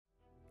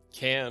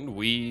Can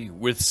we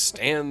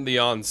withstand the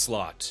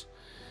onslaught?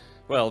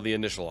 Well, the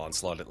initial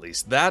onslaught at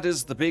least. That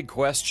is the big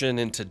question,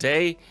 and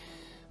today,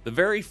 the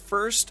very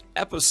first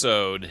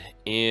episode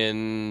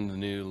in the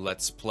new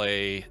Let's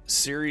Play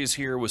series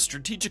here was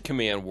Strategic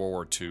Command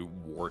WW2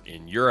 War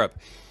in Europe.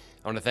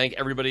 I want to thank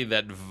everybody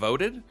that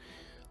voted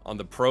on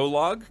the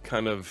prologue,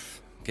 kind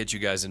of get you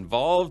guys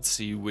involved,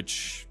 see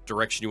which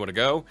direction you want to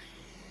go.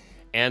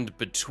 And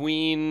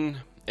between,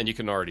 and you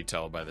can already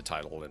tell by the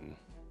title and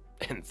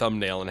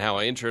thumbnail and how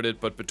I introed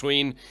it, but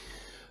between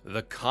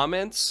the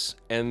comments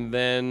and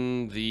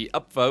then the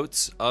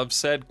upvotes of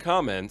said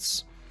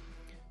comments,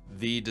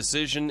 the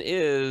decision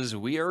is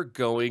we are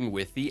going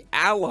with the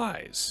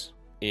Allies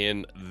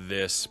in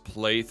this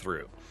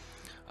playthrough.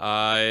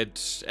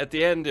 At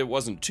the end, it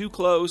wasn't too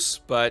close,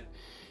 but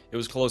it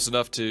was close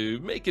enough to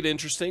make it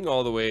interesting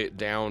all the way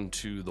down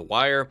to the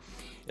wire.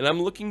 And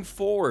I'm looking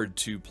forward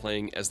to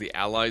playing as the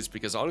Allies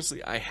because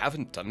honestly, I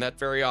haven't done that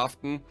very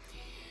often.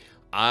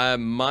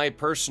 My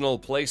personal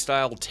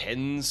playstyle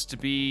tends to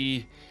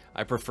be,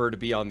 I prefer to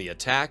be on the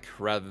attack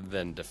rather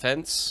than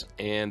defense,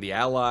 and the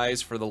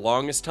Allies for the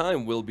longest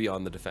time will be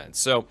on the defense.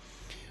 So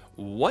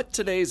what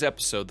today's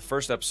episode, the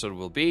first episode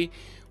will be,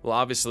 we'll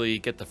obviously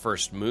get the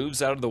first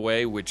moves out of the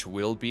way, which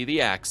will be the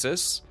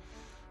Axis,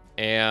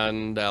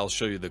 and I'll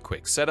show you the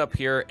quick setup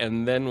here,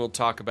 and then we'll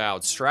talk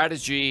about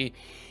strategy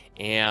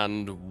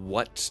and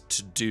what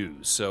to do.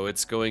 So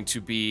it's going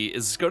to be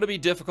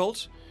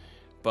difficult,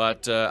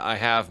 but I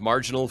have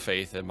marginal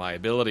faith in my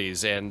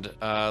abilities, and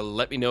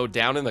let me know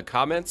down in the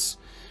comments,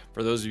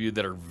 for those of you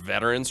that are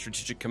veteran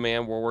Strategic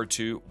Command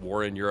WW2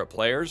 War in Europe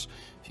players,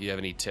 if you have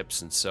any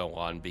tips and so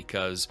on,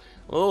 because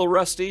I'm a little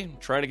rusty,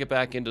 trying to get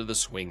back into the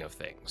swing of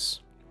things.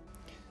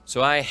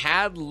 So I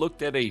had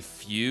looked at a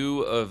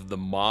few of the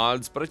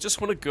mods, but I just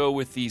want to go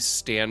with the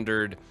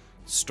standard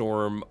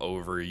storm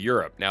over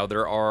Europe. Now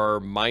there are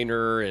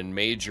minor and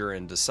major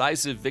and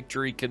decisive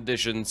victory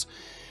conditions,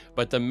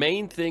 but the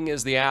main thing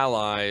is the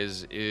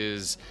Allies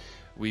is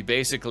we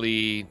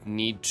basically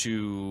need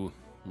to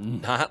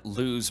not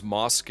lose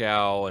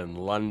Moscow and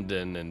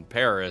London and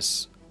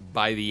Paris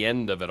by the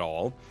end of it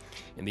all.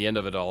 And the end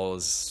of it all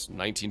is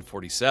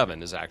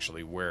 1947 is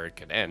actually where it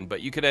could end,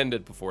 but you could end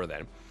it before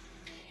then.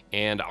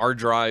 And our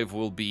drive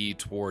will be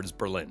towards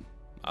Berlin.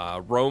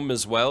 Rome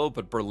as well,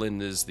 but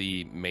Berlin is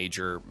the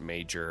major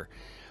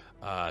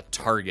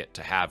target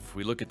to have. If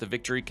we look at the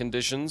victory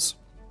conditions,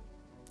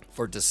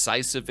 for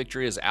decisive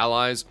victory as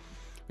Allies,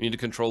 we need to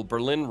control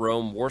Berlin,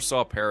 Rome,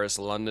 Warsaw, Paris,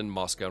 London,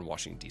 Moscow, and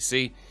Washington,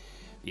 D.C.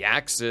 The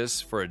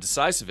Axis for a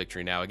decisive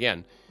victory. Now,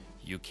 again,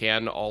 you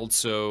can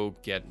also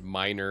get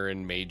minor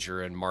and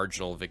major and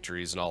marginal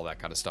victories and all that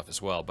kind of stuff as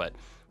well, but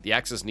the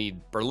Axis need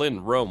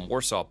Berlin, Rome,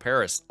 Warsaw,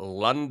 Paris,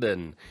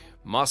 London,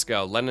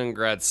 Moscow,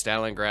 Leningrad,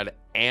 Stalingrad,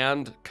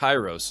 and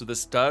Cairo. So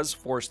this does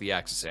force the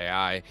Axis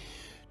AI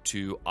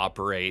to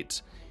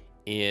operate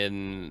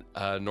in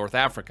North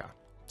Africa.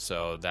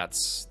 So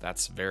that's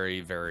very,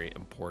 very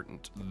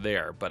important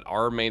there. But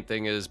our main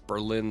thing is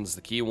Berlin's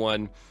the key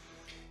one.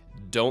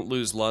 Don't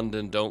lose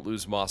London, don't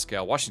lose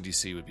Moscow. Washington,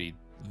 D.C. would be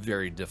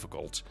very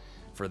difficult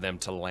for them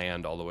to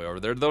land all the way over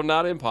there, though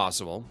not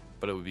impossible,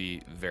 but it would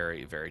be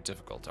very, very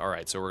difficult. All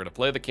right, so we're going to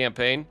play the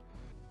campaign.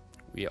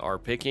 We are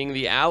picking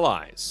the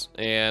Allies,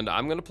 and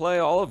I'm going to play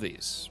all of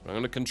these. I'm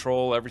going to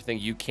control everything.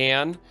 You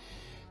can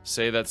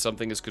say that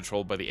something is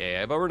controlled by the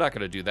AI, but we're not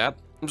going to do that.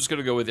 I'm just going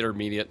to go with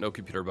intermediate, no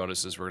computer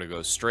bonuses. We're going to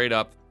go straight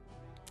up,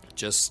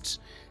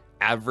 just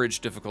average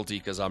difficulty,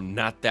 because I'm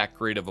not that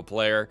great of a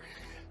player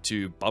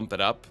to bump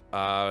it up.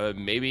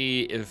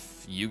 Maybe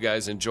if you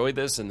guys enjoy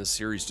this and the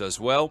series does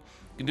well,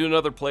 you can do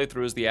another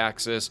playthrough as the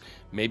Axis,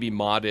 maybe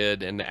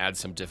modded and add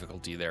some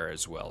difficulty there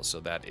as well. So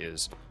that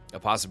is a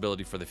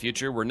possibility for the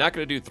future. We're not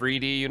going to do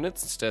 3D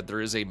units. Instead,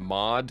 there is a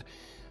mod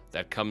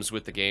that comes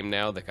with the game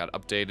now that got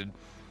updated.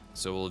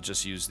 So we'll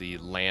just use the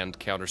land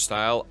counter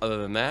style. Other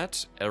than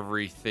that,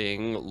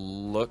 everything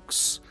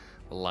looks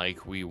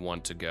like we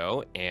want to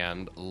go,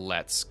 and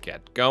let's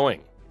get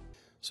going.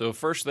 So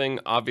first thing,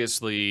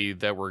 obviously,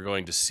 that we're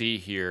going to see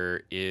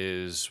here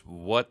is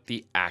what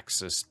the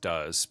Axis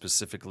does,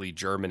 specifically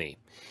Germany.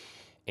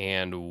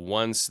 And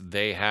once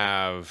they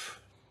have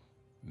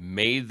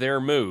made their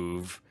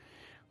move,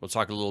 we'll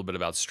talk a little bit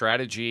about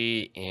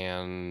strategy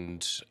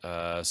and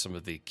some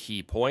of the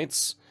key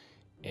points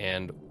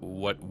and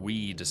what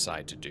we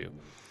decide to do.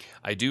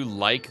 I do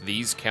like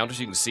these counters.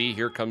 You can see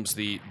here comes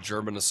the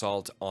German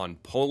assault on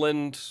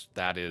Poland.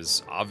 That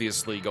is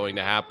obviously going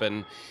to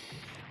happen,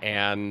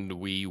 and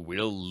we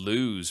will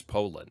lose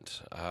Poland.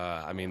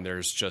 I mean,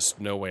 there's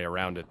just no way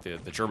around it.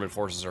 The German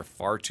forces are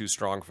far too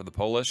strong for the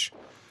Polish.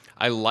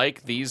 I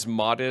like these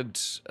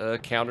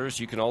modded counters.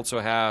 You can also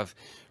have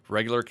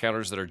regular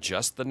counters that are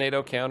just the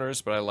NATO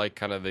counters, but I like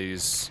kind of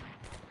these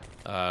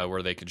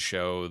where they could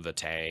show the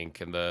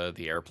tank and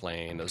the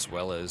airplane, as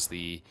well as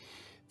the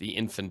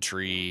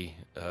infantry,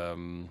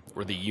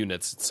 or the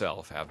units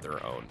itself have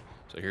their own.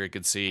 So here you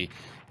can see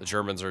the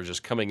Germans are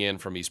just coming in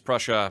from East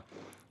Prussia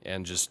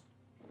and just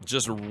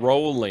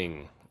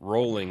rolling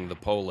the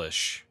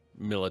Polish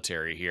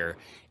military here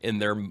in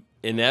their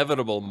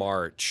inevitable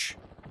march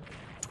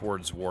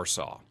towards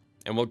Warsaw.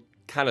 And we'll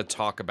kind of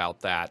talk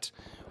about that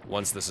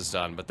once this is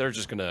done, but they're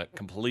just going to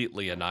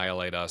completely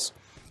annihilate us.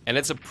 And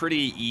it's a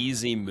pretty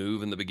easy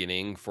move in the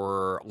beginning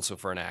also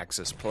for an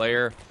Axis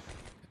player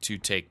to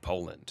take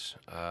Poland.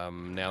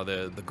 Now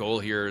the goal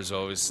here is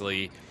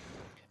obviously,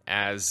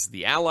 as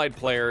the Allied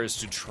player, is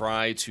to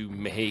try to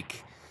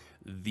make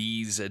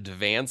these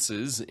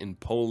advances in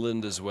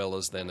Poland as well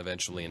as then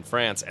eventually in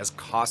France as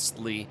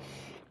costly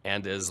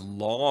and as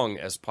long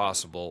as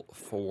possible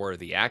for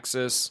the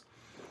Axis,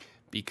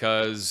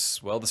 because,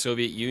 well, the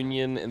Soviet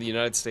Union and the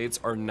United States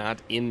are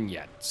not in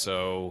yet,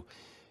 so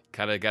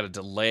kind of got to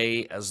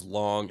delay as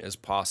long as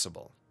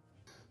possible.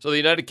 So the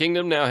United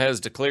Kingdom now has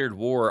declared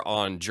war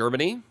on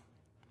Germany.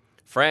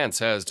 France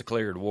has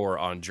declared war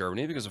on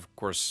Germany because, of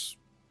course,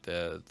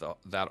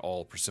 that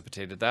all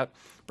precipitated that.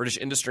 British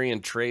industry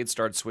and trade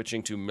start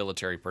switching to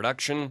military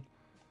production.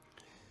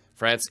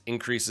 France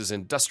increases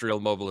industrial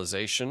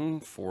mobilization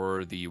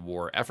for the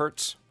war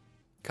effort.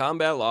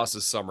 Combat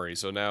losses summary,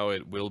 so now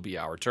it will be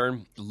our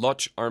turn.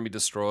 Lodz army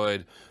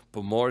destroyed,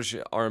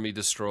 Pomorze army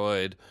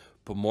destroyed,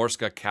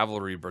 Pomorska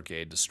cavalry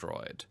brigade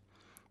destroyed.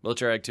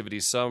 Military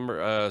activities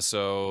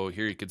so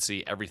here you can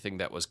see everything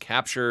that was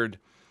captured.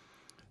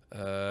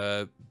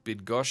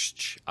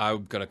 Bydgoszcz,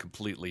 I'm going to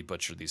completely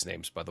butcher these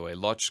names, by the way.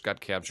 Lodz got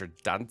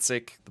captured,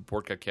 Danzig, the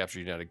port got captured,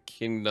 United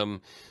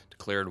Kingdom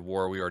declared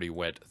war. We already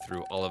went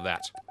through all of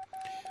that.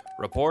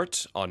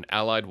 Report on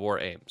Allied war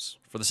aims.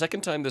 For the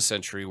second time this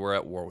century, we're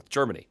at war with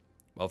Germany.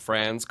 While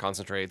France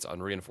concentrates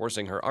on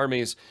reinforcing her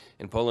armies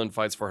and Poland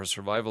fights for her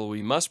survival,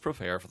 we must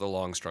prepare for the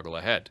long struggle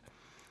ahead.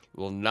 It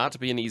will not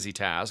be an easy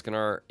task, and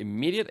our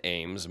immediate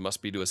aims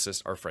must be to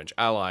assist our French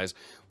allies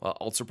while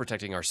also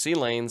protecting our sea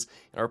lanes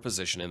and our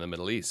position in the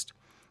Middle East.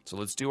 So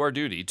let's do our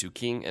duty to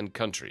king and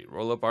country,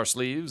 roll up our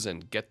sleeves,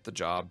 and get the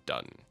job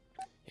done.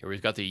 Here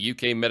we've got the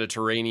UK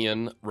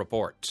Mediterranean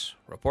report.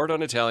 Report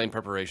on Italian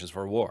preparations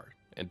for war.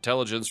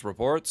 Intelligence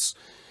reports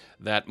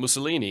that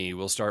Mussolini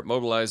will start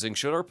mobilizing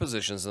should our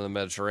positions in the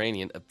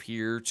Mediterranean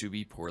appear to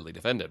be poorly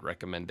defended.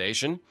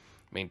 Recommendation: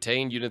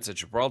 maintain units at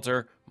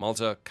Gibraltar,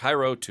 Malta,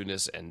 Cairo,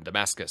 Tunis, and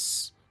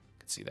Damascus. You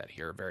can see that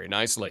here very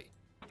nicely.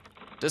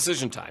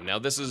 Decision time. Now,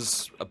 this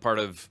is a part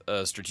of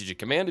Strategic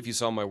Command. If you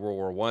saw my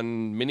World War I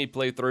mini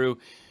playthrough,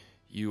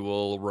 you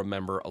will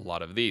remember a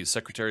lot of these.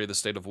 Secretary of the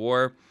State of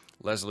War,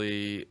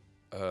 Leslie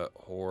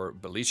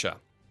Hoare-Belisha.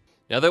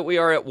 Now that we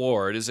are at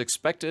war, it is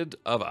expected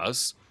of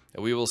us that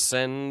we will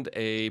send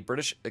a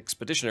British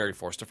expeditionary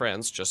force to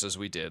France, just as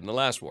we did in the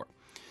last war.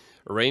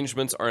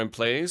 Arrangements are in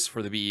place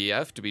for the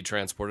BEF to be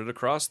transported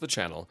across the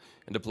Channel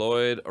and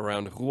deployed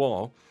around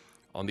Rouen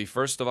on the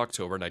 1st of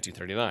October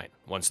 1939.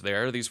 Once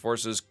there, these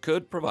forces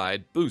could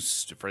provide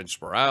boosts to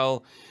French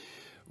morale,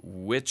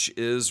 which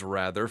is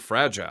rather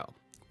fragile.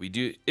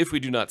 If we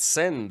do not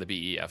send the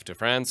BEF to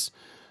France,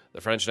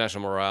 the French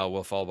national morale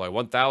will fall by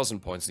 1,000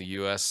 points, and the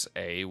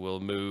USA will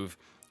move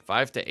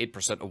 5 to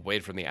 8% away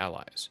from the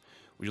Allies.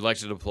 Would you like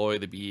to deploy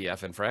the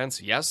BEF in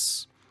France?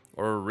 Yes.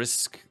 Or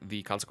risk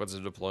the consequences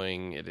of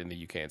deploying it in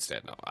the UK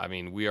instead? No. I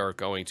mean, we are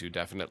going to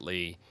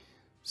definitely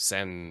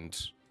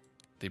send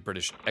the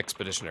British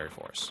Expeditionary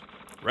Force.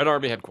 Red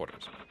Army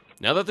Headquarters.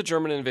 Now that the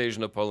German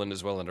invasion of Poland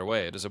is well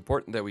underway, it is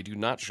important that we do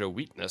not show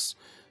weakness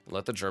and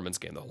let the Germans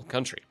gain the whole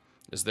country.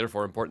 It is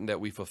therefore important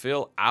that we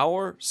fulfill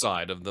our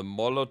side of the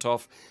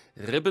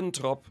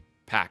Molotov-Ribbentrop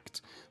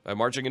Pact by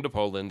marching into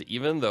Poland,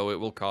 even though it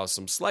will cause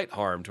some slight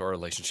harm to our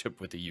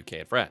relationship with the UK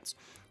and France.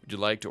 Would you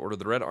like to order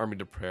the Red Army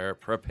to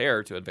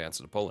prepare to advance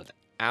into Poland?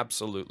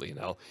 Absolutely, and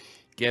I'll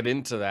get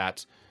into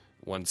that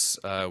once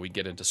we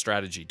get into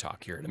strategy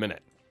talk here in a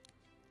minute.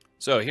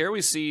 So here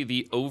we see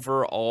the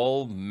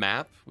overall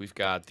map. We've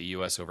got the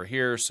US over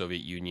here,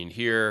 Soviet Union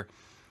here,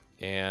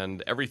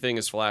 and everything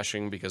is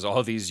flashing because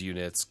all these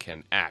units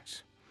can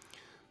act.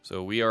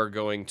 So we are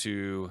going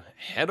to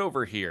head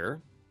over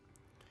here,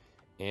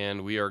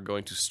 and we are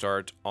going to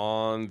start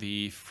on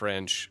the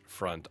French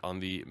front, on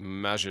the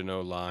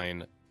Maginot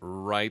Line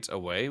right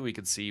away. We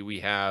can see we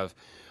have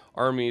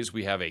armies,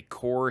 we have a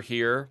corps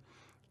here,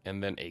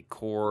 and then a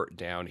corps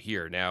down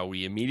here. Now,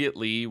 we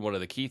immediately, one of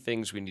the key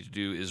things we need to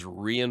do is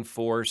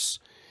reinforce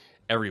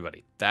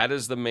everybody. That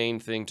is the main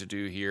thing to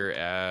do here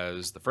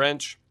as the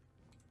French.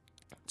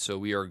 So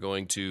we are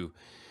going to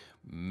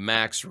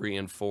max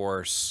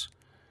reinforce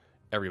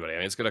everybody. I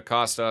mean, it's going to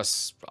cost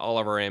us all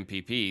of our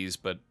MPPs,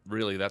 but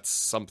really that's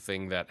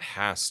something that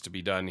has to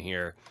be done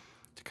here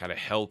to kind of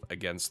help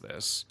against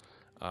this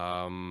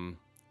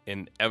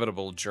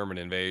inevitable German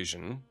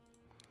invasion.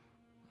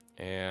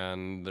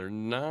 And we're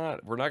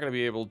not going to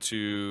be able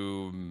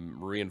to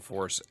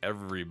reinforce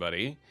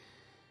everybody,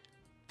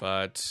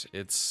 but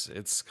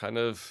it's kind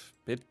of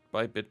bit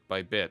by bit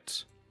by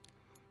bit.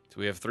 So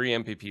we have 3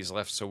 MPPs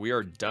left, so we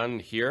are done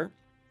here.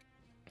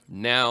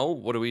 Now,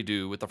 what do we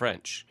do with the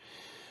French?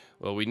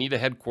 Well, we need a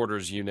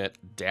headquarters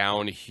unit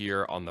down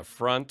here on the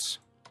front.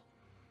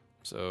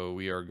 So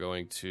we are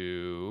going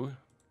to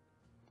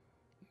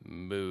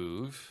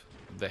move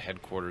the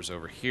headquarters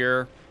over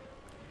here.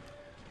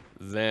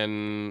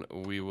 Then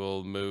we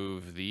will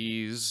move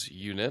these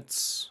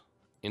units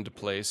into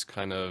place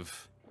kind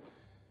of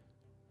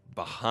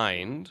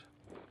behind,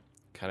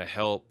 kind of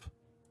help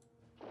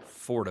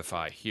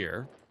fortify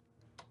here.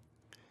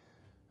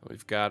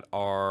 We've got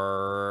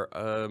our,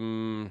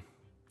 we've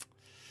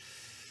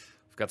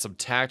got some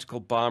tactical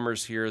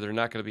bombers here. They're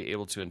not going to be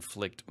able to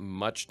inflict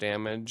much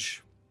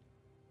damage.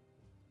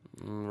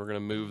 We're going to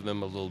move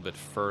them a little bit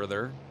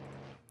further.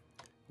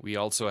 We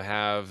also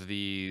have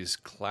these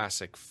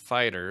classic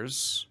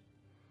fighters.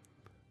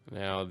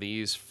 Now,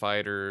 these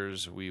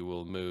fighters we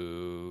will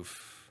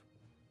move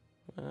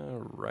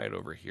right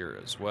over here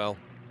as well.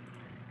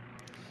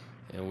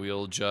 And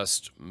we'll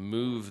just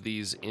move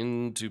these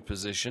into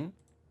position.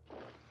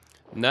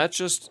 Not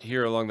just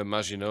here along the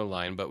Maginot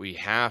Line, but we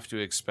have to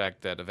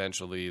expect that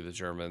eventually the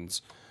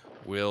Germans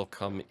will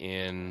come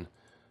in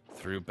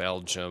through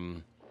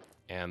Belgium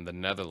and the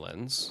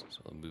Netherlands. So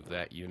we'll move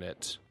that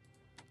unit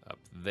up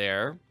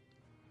there.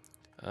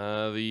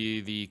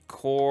 The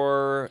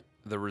core,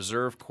 the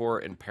reserve corps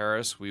in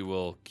Paris, we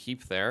will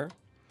keep there.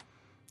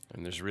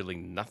 And there's really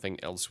nothing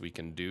else we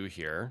can do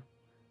here.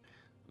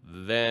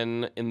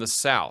 Then in the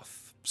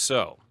south.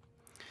 So,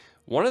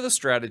 one of the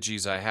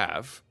strategies I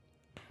have,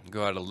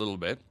 go out a little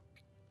bit,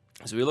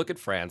 is we look at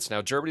France.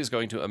 Now, Germany is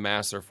going to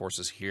amass their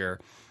forces here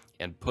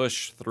and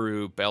push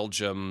through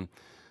Belgium,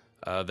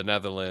 the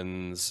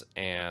Netherlands,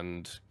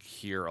 and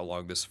here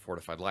along this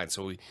fortified line.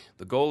 So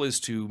the goal is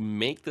to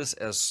make this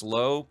as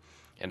slow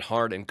and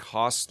hard and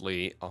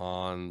costly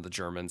on the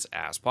Germans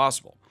as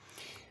possible.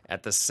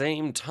 At the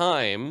same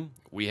time,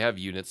 we have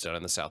units down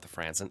in the south of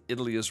France, and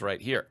Italy is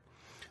right here.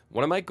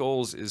 One of my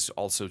goals is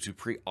also to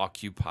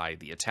preoccupy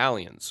the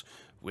Italians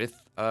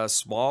with a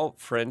small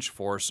French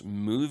force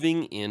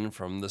moving in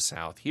from the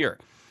south here.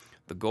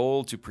 The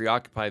goal to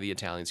preoccupy the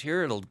Italians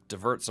here, it'll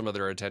divert some of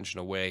their attention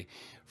away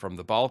from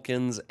the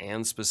Balkans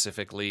and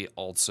specifically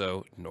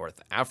also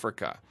North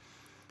Africa.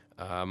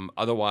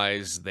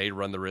 Otherwise, they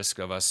run the risk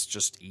of us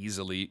just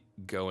easily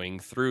going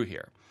through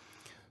here.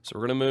 So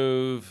we're going to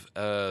move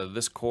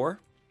this corps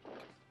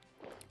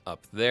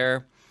up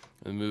there,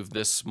 and move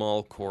this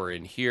small corps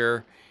in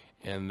here,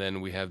 and then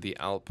we have the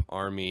Alp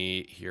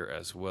army here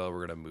as well.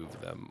 We're going to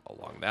move them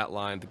along that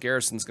line. The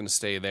garrison's going to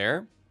stay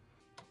there.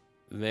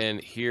 Then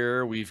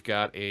here we've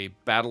got a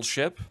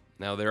battleship.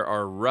 Now there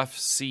are rough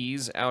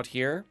seas out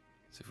here.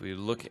 So if we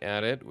look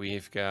at it,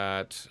 we've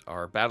got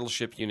our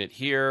battleship unit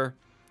here.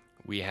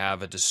 We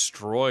have a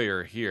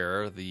destroyer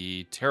here,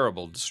 the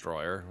terrible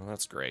destroyer. Well,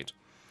 that's great.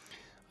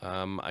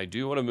 I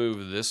do want to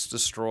move this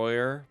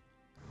destroyer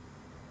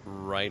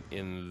right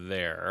in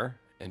there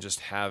and just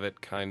have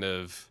it kind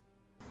of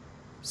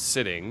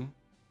sitting.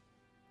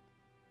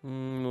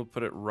 We'll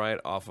put it right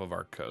off of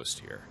our coast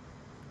here.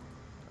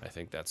 I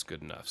think that's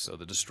good enough. So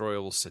the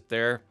destroyer will sit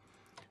there.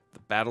 The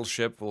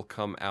battleship will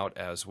come out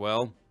as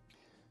well.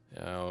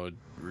 I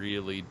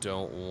really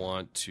don't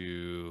want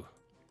to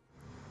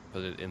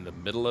put it in the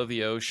middle of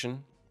the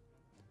ocean,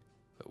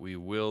 but we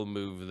will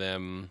move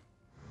them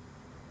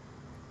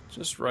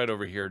just right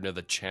over here near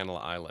the Channel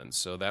Islands.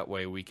 So that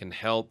way we can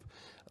help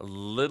a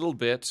little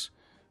bit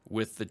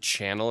with the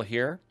channel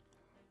here.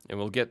 And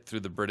we'll get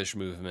through the British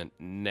movement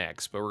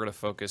next, but we're going to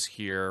focus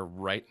here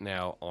right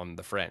now on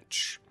the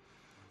French.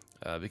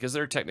 Because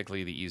they're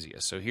technically the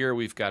easiest. So here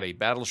we've got a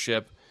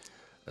battleship,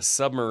 a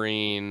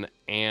submarine,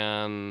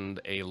 and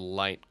a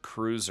light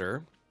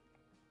cruiser.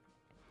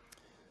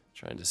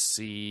 Trying to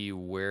see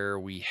where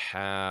we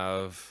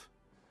have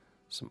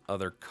some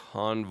other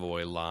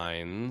convoy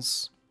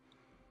lines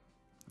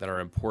that are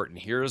important.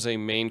 Here's a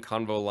main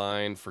convoy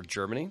line for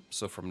Germany,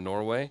 so from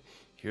Norway.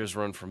 Here's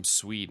one from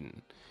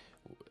Sweden.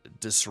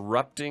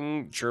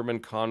 Disrupting German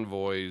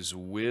convoys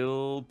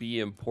will be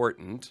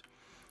important,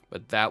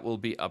 but that will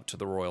be up to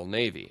the Royal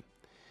Navy.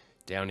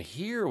 Down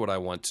here, what I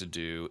want to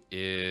do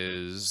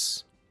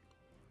is...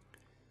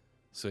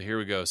 So here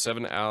we go.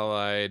 7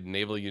 Allied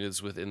naval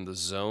units within the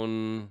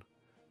zone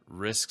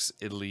risks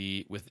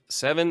Italy... With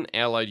 7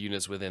 Allied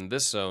units within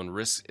this zone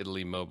risks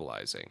Italy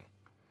mobilizing.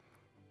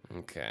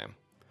 Okay.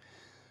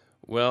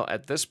 Well,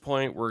 at this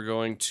point, we're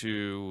going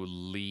to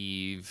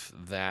leave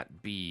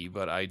that be,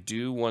 but I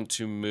do want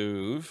to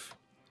move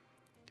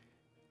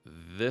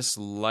this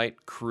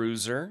light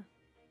cruiser.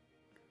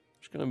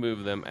 Just going to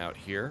move them out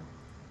here.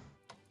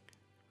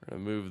 We're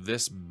going to move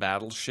this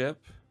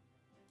battleship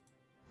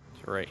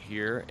to right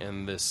here,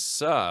 and this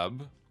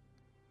sub.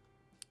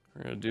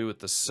 We're going to do with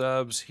the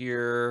subs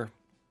here.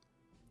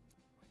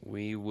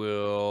 We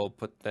will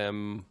put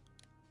them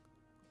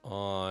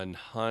on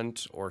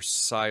hunt or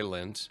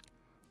silent.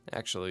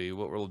 Actually,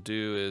 what we'll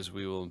do is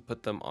we will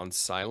put them on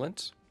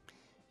silent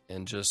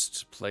and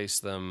just place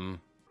them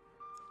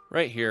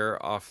right here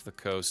off the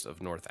coast of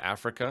North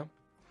Africa,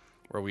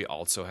 where we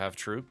also have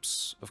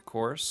troops, of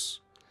course.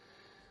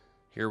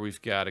 Here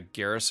we've got a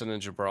garrison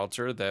in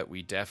Gibraltar that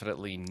we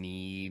definitely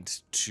need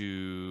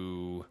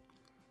to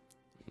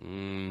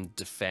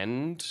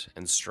defend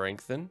and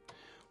strengthen.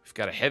 We've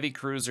got a heavy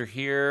cruiser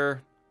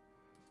here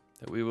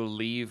that we will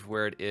leave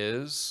where it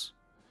is.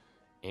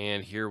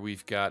 And here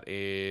we've got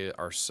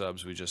our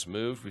subs we just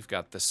moved. We've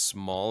got the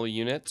small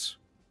unit.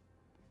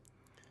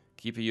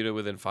 Keep a unit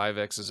within 5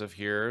 X's of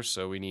here.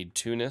 So we need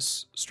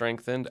Tunis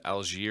strengthened,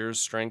 Algiers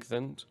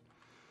strengthened.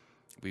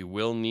 We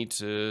will need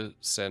to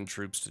send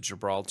troops to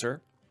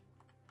Gibraltar.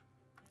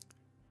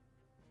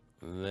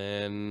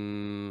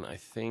 Then I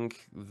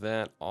think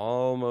that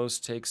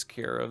almost takes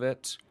care of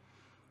it.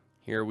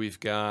 Here we've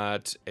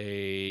got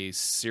a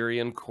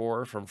Syrian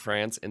corps from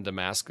France in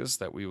Damascus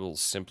that we will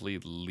simply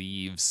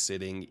leave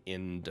sitting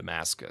in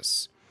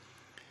Damascus.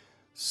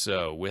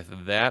 So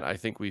with that, I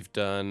think we've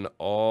done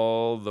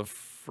all the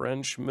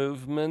French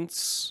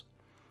movements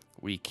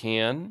we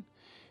can.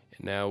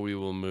 And now we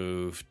will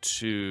move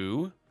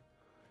to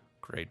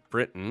Great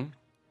Britain.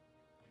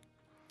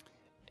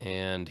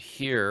 And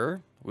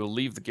here, we'll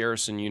leave the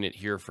garrison unit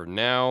here for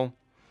now.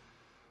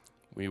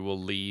 We will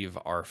leave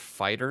our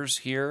fighters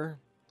here.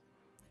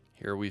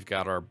 Here we've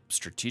got our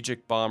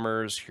strategic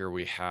bombers. Here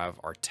we have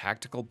our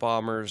tactical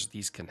bombers.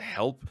 These can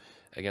help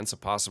against a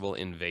possible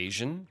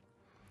invasion.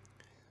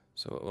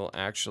 So what we'll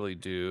actually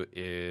do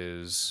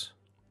is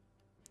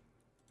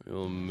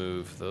we'll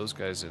move those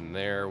guys in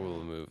there.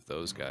 We'll move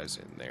those guys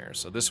in there.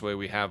 So this way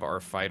we have our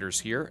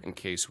fighters here in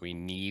case we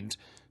need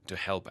to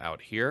help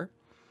out here.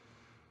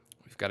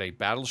 We've got a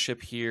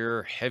battleship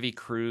here, heavy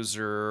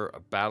cruiser, a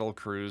battle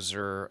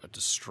cruiser, a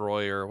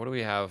destroyer. What do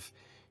we have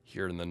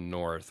here in the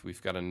north?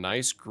 We've got a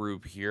nice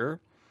group here.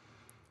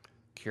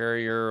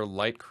 Carrier,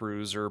 light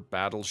cruiser,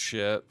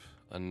 battleship,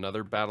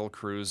 another battle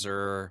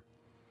cruiser.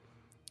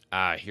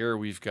 Here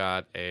we've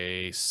got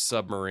a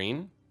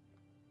submarine.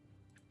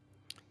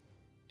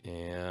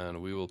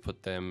 And we will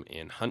put them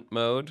in hunt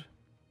mode.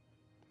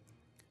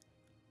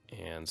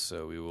 And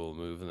so we will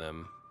move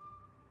them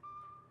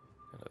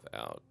kind of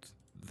out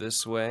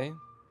this way.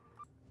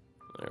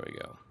 There we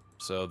go.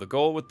 So the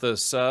goal with the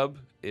sub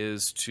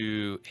is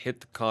to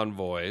hit the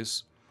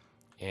convoys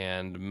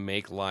and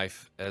make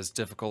life as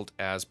difficult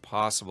as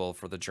possible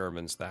for the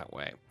Germans that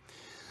way.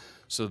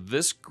 So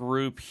this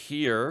group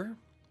here,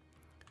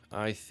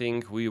 I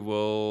think we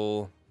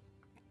will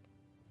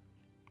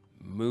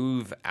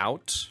move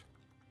out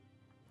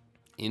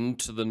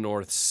into the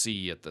North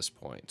Sea at this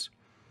point.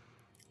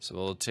 So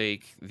we'll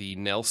take the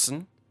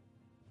Nelson.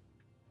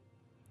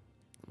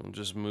 We'll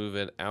just move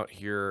it out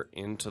here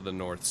into the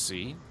North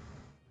Sea.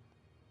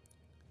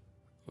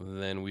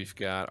 Then we've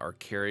got our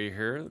carrier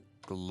here,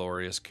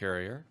 glorious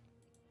carrier.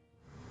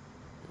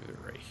 Move it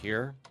right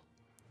here.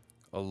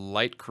 A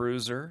light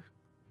cruiser.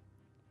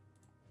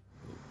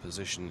 We'll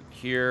position it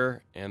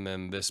here, and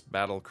then this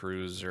battle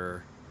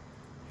cruiser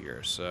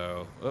here.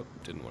 So,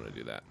 didn't want to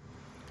do that.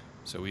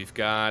 So we've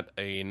got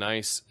a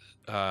nice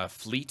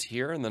fleet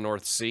here in the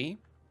North Sea.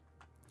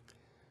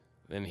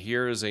 Then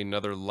here is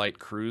another light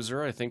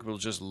cruiser. I think we'll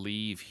just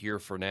leave here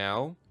for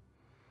now.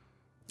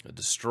 A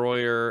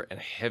destroyer and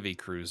a heavy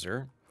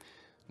cruiser.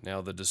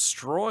 Now the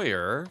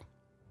destroyer,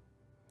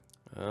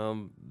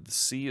 the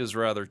sea is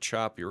rather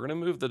choppy. We're going to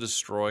move the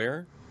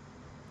destroyer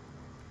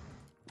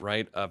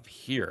right up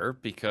here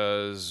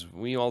because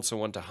we also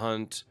want to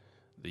hunt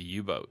the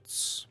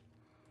U-boats.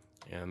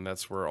 And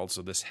that's where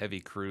also this heavy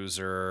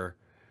cruiser,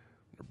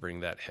 I'm going to bring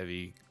that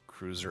heavy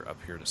cruiser up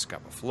here to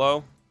Scapa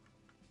Flow.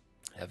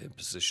 Have him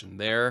positioned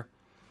there.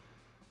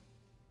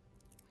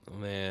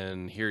 And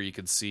then here you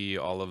can see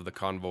all of the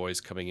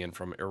convoys coming in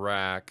from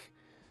Iraq,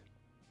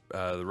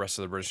 the rest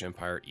of the British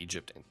Empire,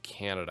 Egypt, and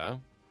Canada.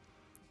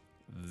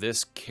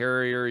 This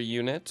carrier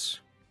unit,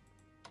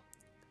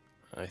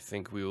 I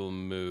think we will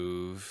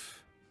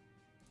move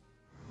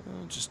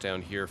just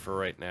down here for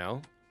right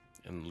now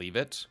and leave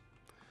it.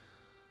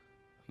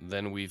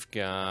 Then we've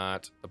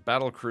got a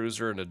battle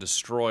cruiser and a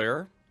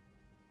destroyer.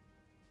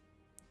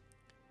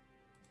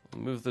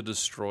 We'll move the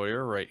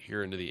destroyer right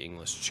here into the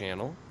English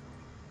Channel.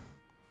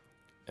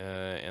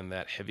 And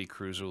that heavy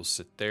cruiser will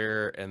sit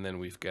there. And then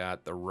we've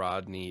got the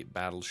Rodney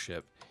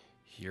battleship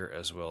here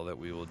as well that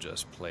we will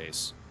just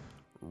place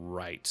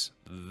right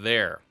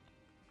there.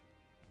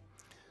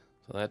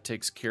 So that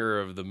takes care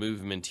of the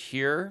movement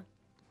here.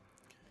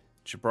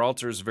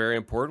 Gibraltar is very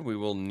important. We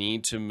will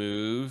need to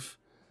move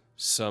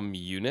some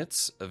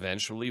units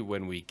eventually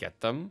when we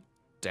get them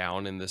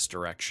down in this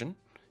direction.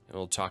 And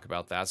we'll talk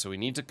about that. So we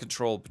need to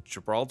control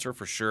Gibraltar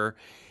for sure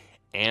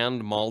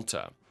and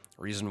Malta.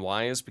 The reason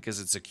why is because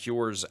it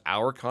secures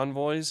our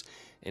convoys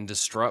and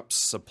disrupts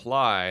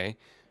supply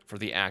for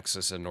the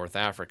Axis in North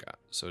Africa.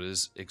 So it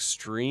is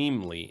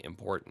extremely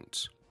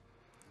important.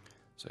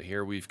 So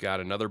here we've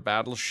got another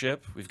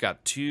battleship. We've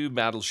got 2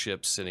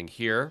 battleships sitting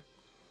here.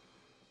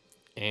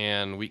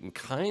 And we can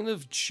kind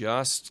of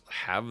just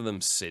have them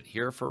sit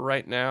here for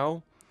right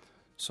now.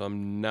 So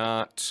I'm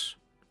not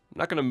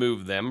going to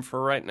move them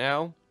for right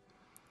now.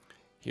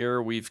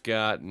 Here we've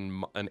got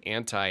an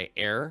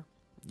anti-air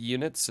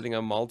unit sitting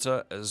on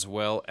Malta, as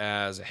well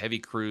as a heavy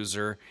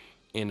cruiser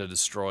and a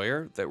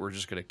destroyer that we're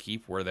just going to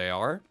keep where they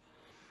are.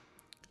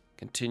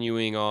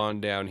 Continuing on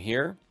down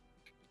here.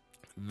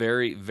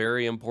 Very,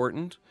 very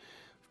important.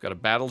 We've got a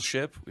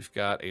battleship. We've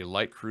got a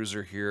light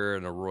cruiser here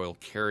and a royal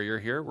carrier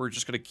here. We're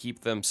just going to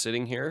keep them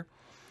sitting here.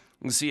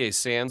 You can see a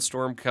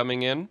sandstorm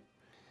coming in.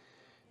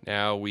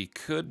 Now we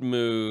could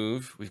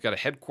move. We've got a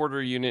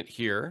headquarter unit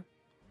here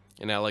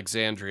in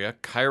Alexandria.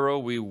 Cairo,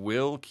 we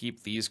will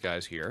keep these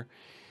guys here.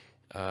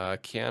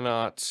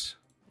 Cannot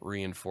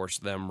reinforce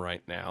them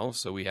right now.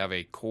 So we have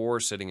a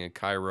corps sitting in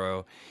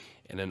Cairo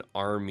and an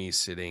army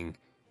sitting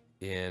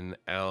in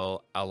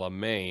El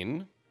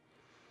Alamein.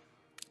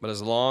 But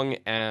as long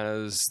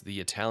as the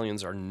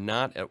Italians are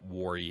not at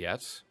war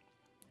yet,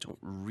 don't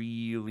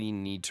really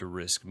need to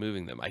risk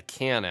moving them. I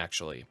can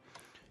actually.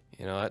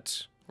 You know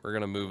what? We're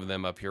going to move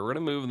them up here. We're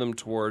going to move them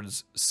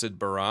towards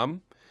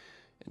Sidbaram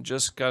and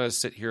just kind of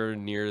sit here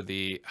near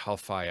the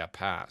Halfaya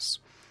Pass.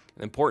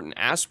 An important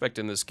aspect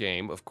in this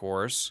game, of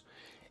course,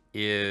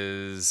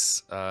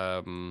 is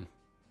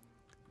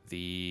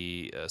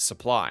the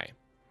supply.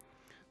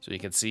 So you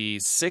can see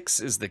 6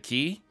 is the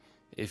key.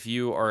 If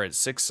you are at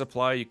 6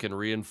 supply, you can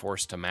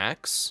reinforce to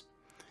max.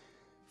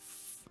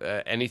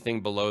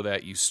 Anything below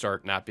that, you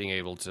start not being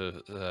able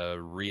to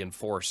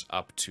reinforce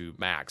up to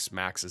max.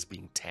 Max is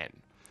being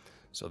 10.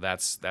 So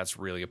that's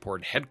really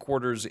important.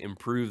 Headquarters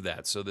improve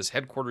that. So this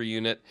headquarter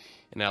unit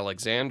in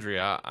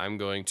Alexandria, I'm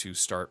going to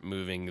start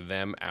moving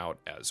them out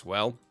as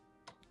well.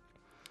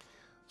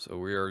 So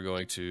we are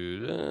going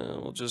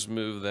to, we'll just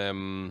move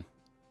them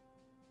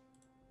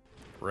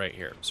right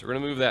here. So we're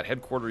going to move that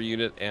headquarter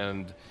unit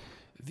and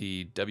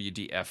the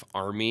WDF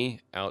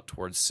army out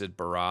towards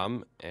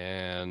Sidbaram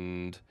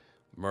and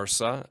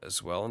Mursa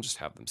as well, and just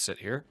have them sit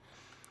here.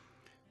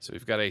 So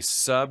we've got a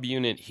sub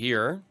unit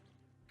here.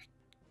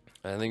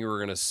 I think we're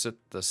going to sit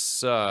the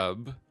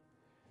sub.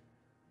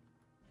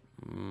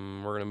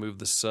 We're going to move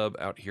the sub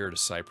out here to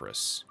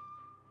Cyprus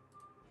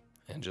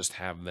and just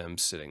have them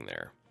sitting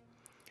there.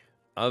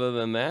 Other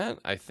than that,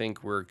 I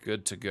think we're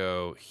good to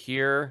go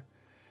here.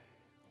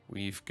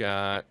 We've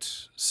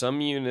got some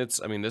units.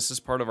 I mean, this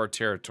is part of our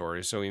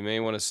territory, so we may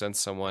want to send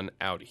someone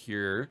out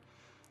here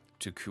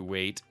to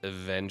Kuwait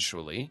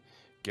eventually.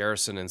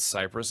 Garrison in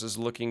Cyprus is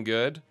looking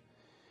good.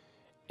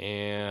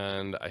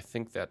 And I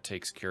think that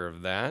takes care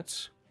of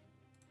that.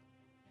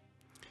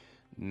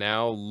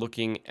 Now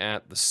looking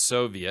at the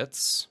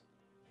Soviets,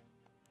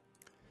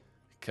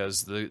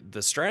 because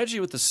the strategy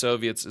with the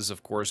Soviets is,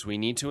 of course, we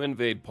need to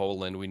invade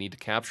Poland. We need to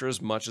capture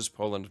as much as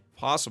Poland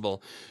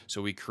possible,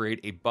 so we create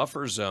a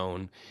buffer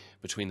zone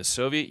between the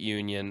Soviet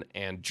Union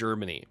and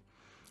Germany,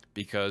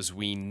 because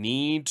we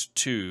need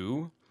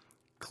to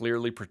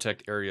clearly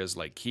protect areas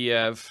like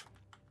Kiev,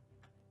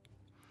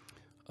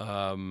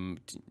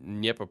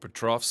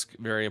 Dnipropetrovsk,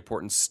 very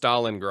important,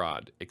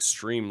 Stalingrad,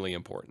 extremely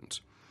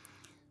important.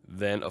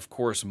 Then, of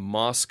course,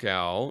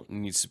 Moscow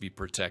needs to be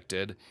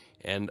protected,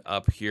 and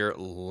up here,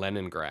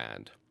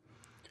 Leningrad.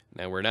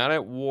 Now, we're not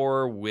at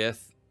war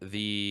with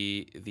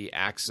the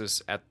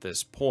Axis at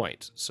this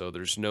point, so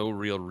there's no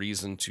real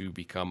reason to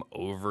become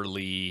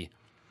overly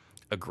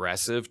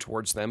aggressive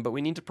towards them, but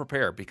we need to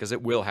prepare, because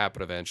it will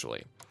happen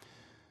eventually.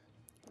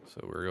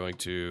 So we're going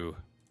to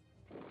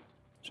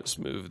just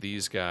move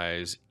these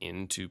guys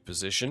into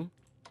position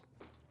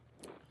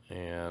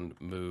and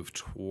move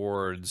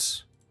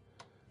towards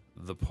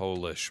the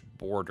Polish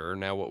border.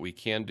 Now what we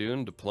can do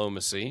in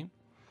diplomacy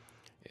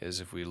is,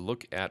 if we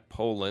look at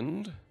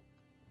Poland,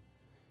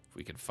 if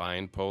we can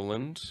find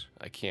Poland,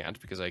 I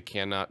can't, because I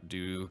cannot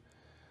do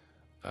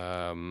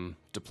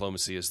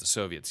diplomacy as the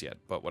Soviets yet,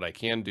 but what I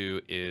can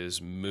do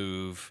is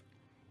move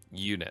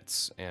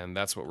units, and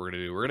that's what we're going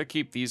to do. We're going to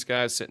keep these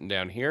guys sitting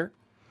down here,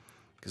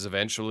 because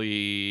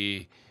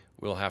eventually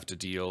we'll have to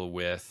deal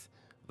with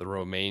the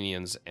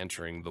Romanians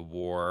entering the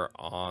war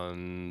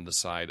on the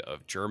side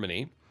of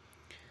Germany.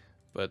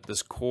 But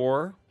this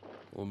corps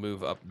will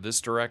move up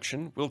this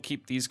direction. We'll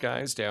keep these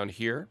guys down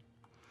here.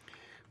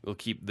 We'll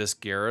keep this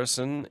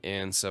garrison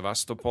in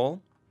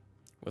Sevastopol,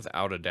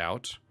 without a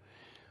doubt.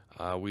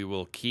 We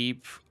will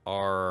keep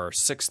our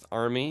 6th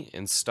Army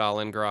in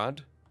Stalingrad.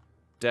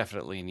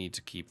 Definitely need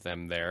to keep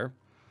them there.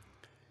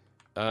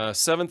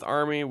 7th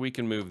Army, we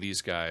can move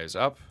these guys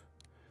up.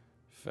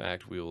 In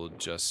fact, we will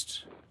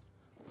just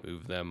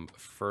move them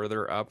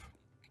further up.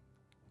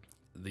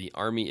 The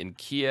army in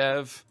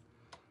Kiev,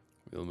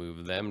 we'll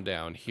move them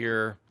down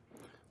here.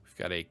 We've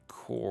got a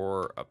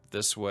corps up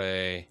this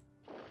way.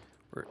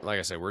 Like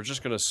I said, we're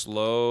just going to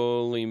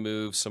slowly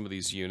move some of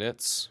these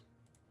units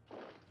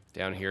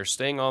down here.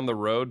 Staying on the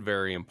road,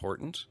 very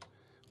important.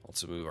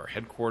 Also move our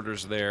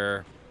headquarters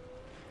there.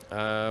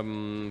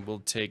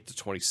 We'll take the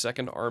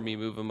 22nd Army,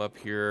 move them up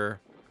here.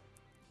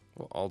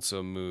 We'll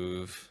also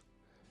move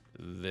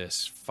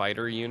this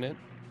fighter unit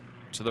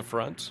to the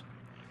front.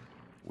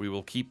 We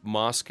will keep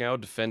Moscow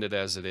defended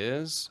as it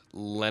is.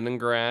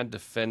 Leningrad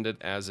defended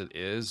as it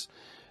is.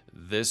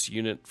 This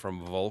unit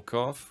from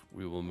Volkov,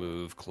 we will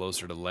move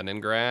closer to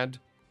Leningrad.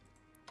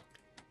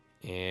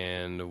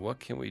 And what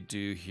can we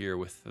do here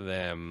with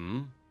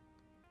them?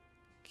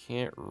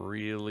 Can't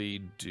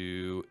really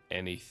do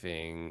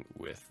anything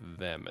with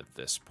them at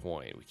this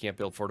point. We can't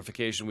build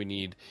fortification. We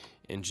need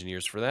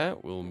engineers for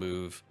that. We'll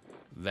move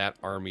that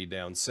army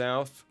down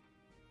south.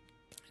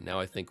 Now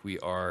I think we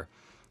are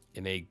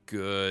in a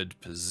good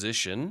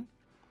position.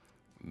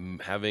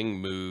 having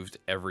moved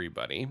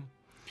everybody.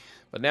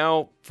 But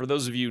now, for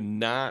those of you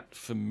not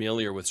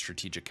familiar with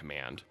Strategic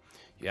Command,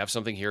 you have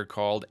something here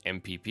called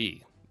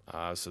MPP.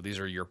 So these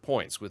are your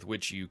points with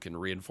which you can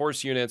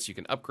reinforce units, you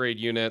can upgrade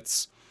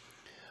units,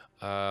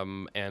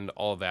 and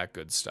all that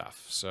good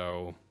stuff.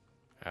 So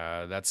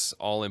that's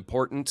all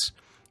important.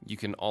 You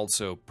can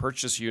also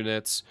purchase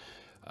units,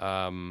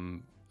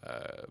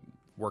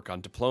 work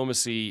on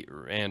diplomacy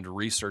and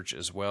research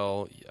as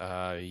well.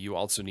 You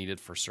also need it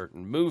for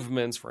certain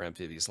movements, for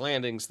amphibious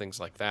landings, things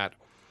like that.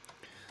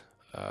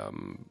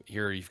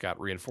 Here you've got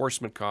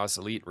reinforcement costs,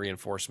 elite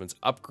reinforcements,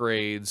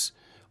 upgrades,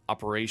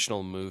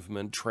 operational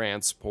movement,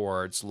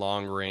 transports,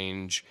 long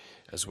range,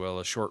 as well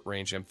as short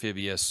range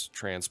amphibious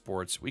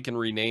transports. We can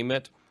rename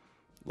it,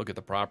 look at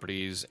the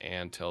properties,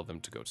 and tell them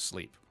to go to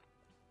sleep.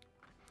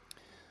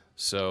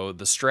 So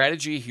the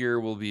strategy here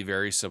will be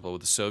very simple.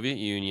 With the Soviet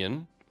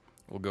Union,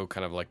 we'll go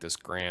kind of like this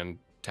grand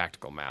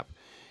tactical map,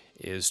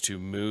 is to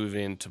move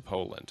into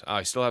Poland.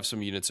 I still have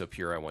some units up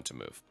here I want to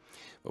move.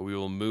 But we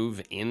will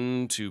move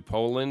into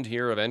Poland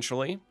here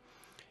eventually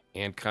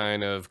and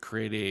kind of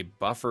create a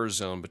buffer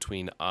zone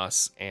between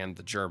us and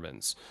the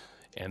Germans,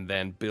 and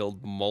then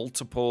build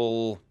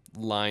multiple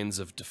lines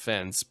of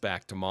defense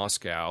back to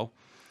Moscow,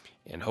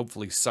 and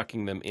hopefully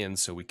sucking them in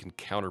so we can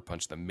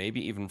counterpunch them,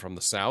 maybe even from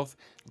the south,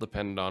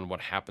 depending on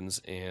what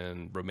happens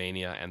in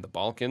Romania and the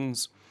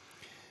Balkans.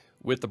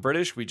 With the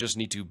British, we just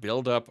need to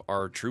build up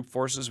our troop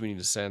forces. We need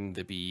to send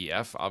the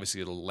BEF.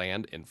 Obviously, it'll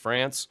land in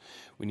France.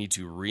 We need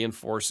to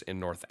reinforce in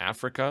North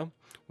Africa.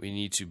 We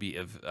need to be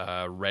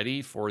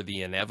ready for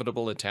the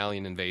inevitable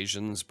Italian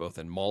invasions, both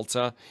in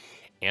Malta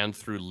and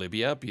through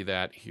Libya, be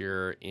that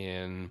here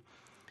in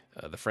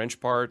the French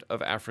part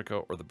of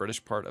Africa or the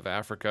British part of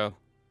Africa.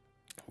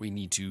 We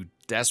need to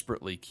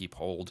desperately keep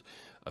hold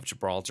of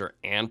Gibraltar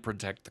and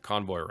protect the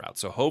convoy route.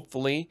 So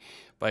hopefully,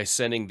 by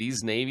sending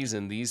these navies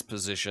in these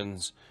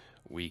positions,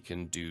 we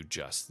can do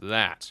just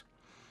that.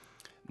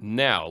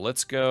 Now,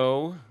 let's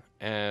go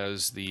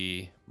as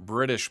the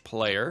British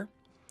player.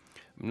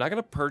 I'm not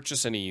going to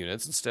purchase any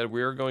units. Instead,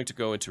 we're going to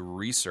go into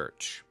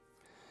research.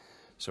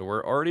 So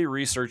we're already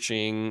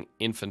researching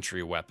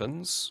infantry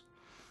weapons,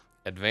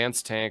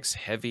 advanced tanks,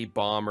 heavy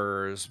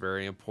bombers,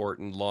 very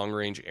important,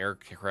 long-range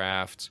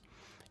aircraft,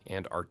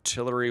 and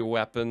artillery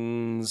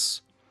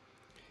weapons.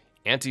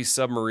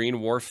 Anti-submarine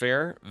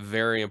warfare,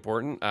 very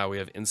important. We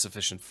have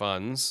insufficient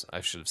funds. I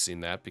should have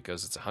seen that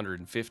because it's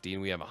 150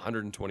 and we have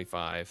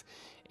 125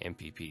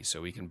 MPP.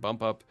 So we can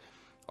bump up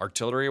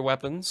artillery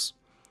weapons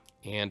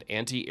and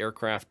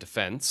anti-aircraft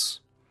defense.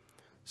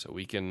 So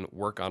we can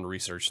work on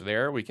research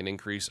there. We can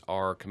increase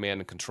our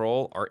command and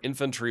control. Our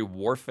infantry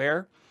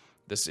warfare,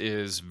 this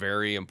is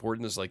very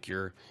important. This is like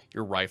your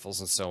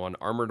rifles and so on.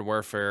 Armored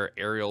warfare,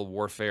 aerial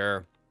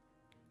warfare.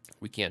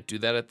 We can't do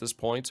that at this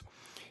point.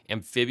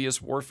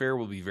 Amphibious warfare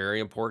will be very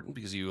important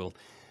because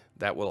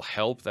that will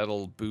help.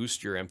 That'll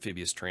boost your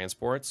amphibious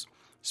transports.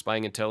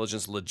 Spying,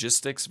 intelligence,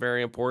 logistics,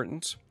 very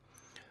important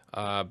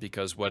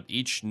because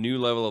each new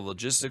level of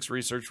logistics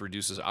research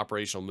reduces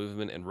operational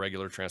movement and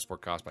regular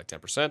transport costs by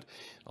 10%.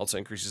 Also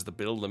increases the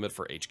build limit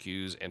for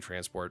HQs and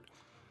transport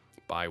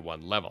by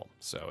 1 level.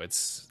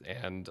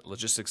 And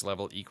logistics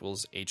level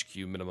equals HQ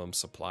minimum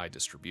supply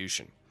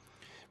distribution.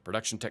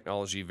 Production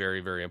technology,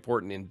 very, very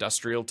important.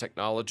 Industrial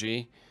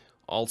technology,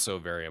 also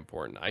very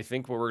important. I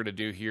think what we're going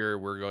to do here,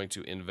 we're going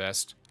to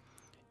invest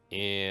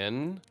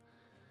in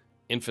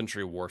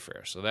infantry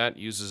warfare. So that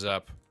uses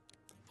up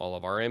all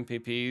of our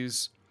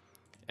MPPs.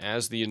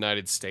 As the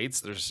United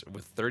States,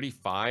 with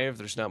 35,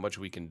 there's not much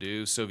we can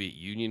do. Soviet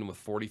Union with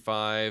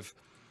 45,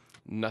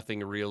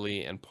 nothing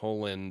really. And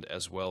Poland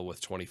as well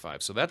with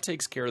 25. So that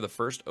takes care of the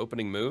first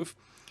opening move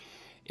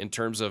in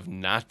terms of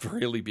not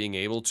really being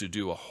able to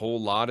do a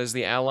whole lot as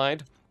the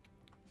Allied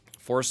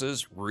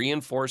forces,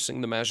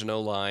 reinforcing the Maginot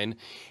Line,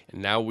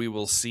 and now we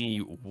will see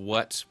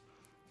what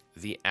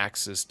the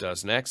Axis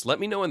does next. Let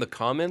me know in the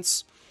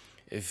comments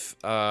if,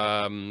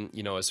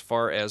 as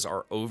far as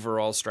our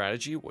overall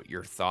strategy, what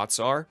your thoughts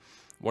are.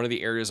 One of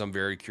the areas I'm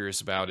very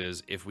curious about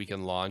is if we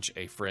can launch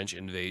a French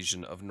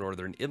invasion of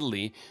northern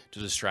Italy to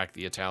distract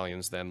the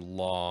Italians then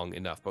long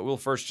enough. But we'll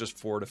first just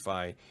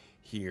fortify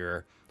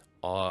here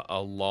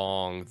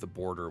along the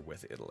border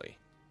with Italy.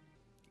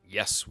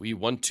 Yes, we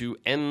want to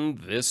end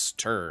this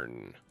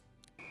turn.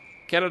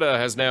 Canada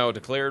has now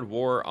declared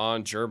war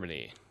on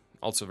Germany.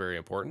 Also very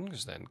important,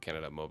 because then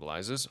Canada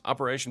mobilizes.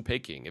 Operation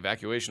Peking,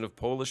 evacuation of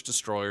Polish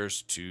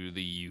destroyers to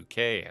the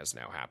UK has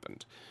now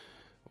happened,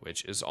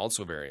 which is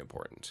also very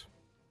important.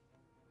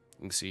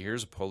 You can see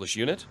here's a Polish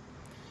unit.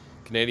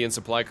 Canadian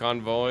supply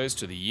convoys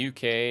to the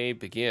UK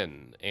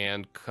begin.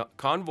 And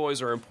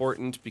convoys are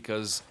important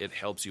because it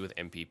helps you with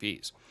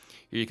MPPs.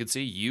 Here you can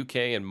see UK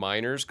and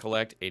miners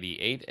collect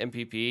 88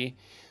 MPP,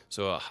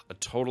 so a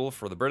total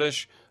for the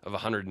British of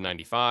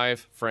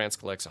 195. France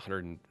collects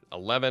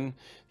 111,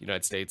 the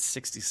United States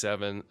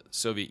 67,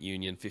 Soviet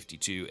Union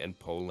 52, and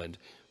Poland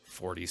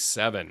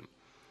 47.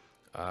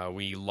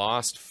 We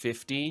lost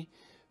 50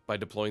 by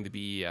deploying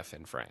the BEF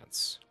in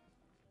France.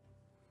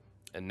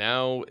 And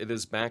now it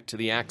is back to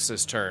the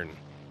Axis turn.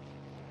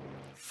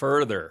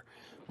 further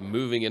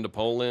moving into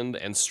Poland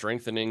and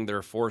strengthening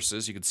their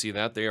forces. You can see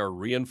that they are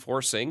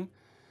reinforcing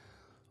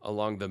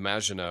along the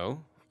Maginot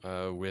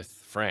with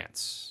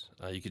France.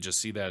 You could just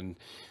see that in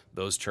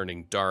those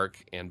turning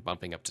dark and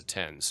bumping up to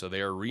 10. So they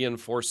are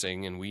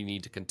reinforcing, and we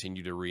need to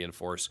continue to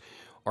reinforce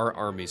our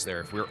armies there.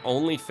 If we're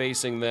only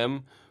facing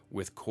them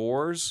with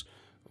corps,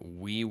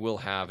 we will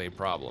have a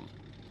problem.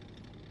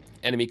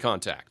 Enemy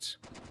contact.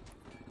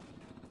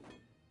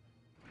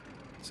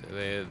 So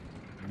they're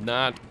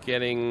not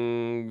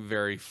getting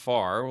very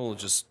far. We'll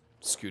just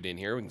scoot in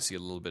here. We can see a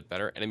little bit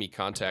better. Enemy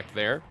contact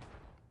there.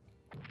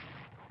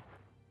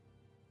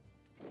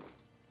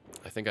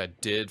 I think I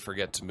did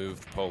forget to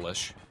move the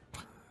Polish.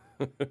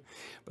 But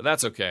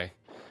that's okay.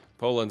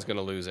 Poland's going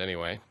to lose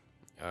anyway.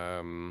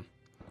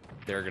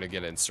 They're going to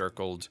get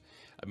encircled.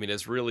 I mean,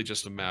 it's really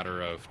just a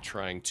matter of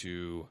trying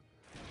to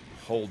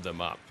hold them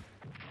up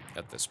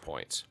at this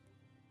point.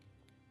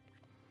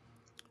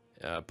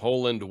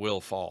 Poland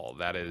will fall.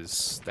 That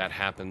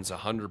happens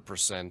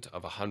 100%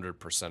 of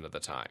 100% of the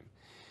time.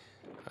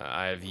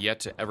 I have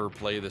yet to ever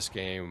play this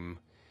game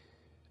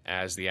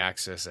as the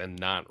Axis and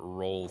not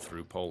roll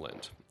through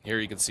Poland. Here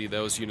you can see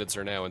those units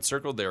are now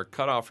encircled. They're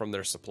cut off from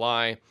their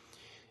supply,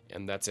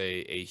 and that's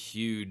a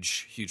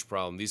huge, huge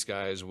problem. These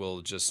guys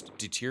will just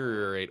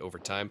deteriorate over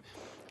time.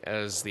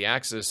 As the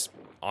Axis,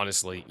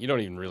 honestly, you don't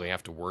even really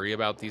have to worry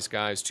about these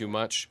guys too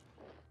much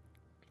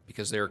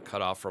because they're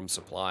cut off from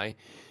supply.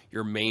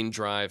 Your main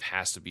drive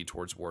has to be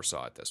towards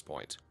Warsaw at this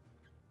point.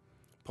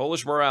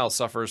 Polish morale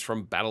suffers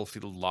from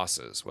battlefield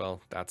losses.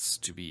 Well, that's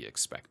to be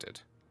expected.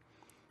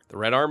 The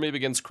Red Army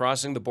begins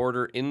crossing the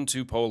border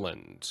into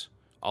Poland.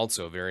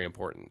 Also very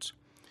important.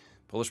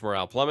 Polish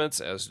morale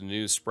plummets as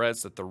news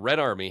spreads that the Red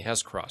Army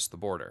has crossed the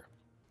border.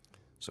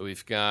 So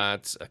we've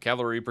got a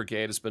cavalry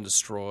brigade has been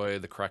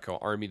destroyed, the Krakow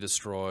army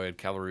destroyed,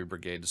 cavalry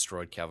brigade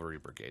destroyed, cavalry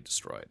brigade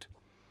destroyed.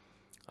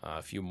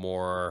 A few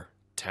more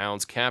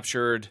towns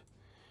captured,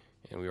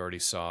 and we already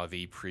saw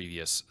the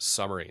previous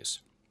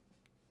summaries.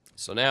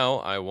 So now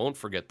I won't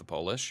forget the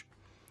Polish.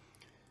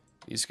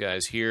 These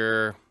guys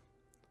here,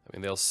 I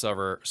mean, they'll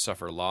suffer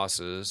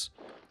losses.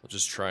 We'll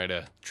just try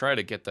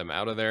to get them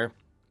out of there.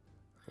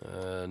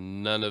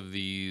 None of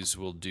these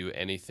will do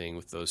anything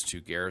with those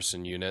two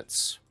garrison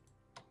units.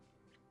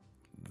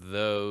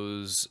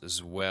 Those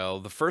as well.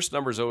 The first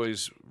numbers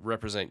always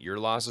represent your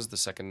losses. The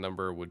second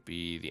number would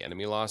be the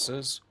enemy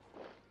losses.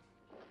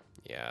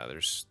 Yeah,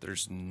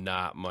 there's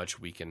not much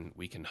we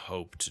can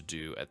hope to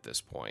do at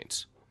this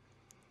point.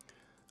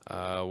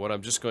 What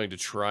I'm just going to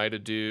try to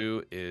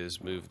do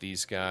is move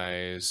these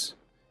guys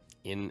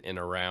in and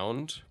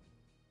around.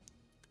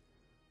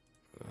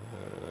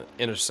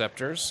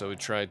 Interceptors, so we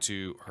try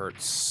to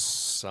hurt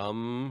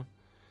some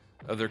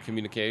of their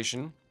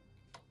communication.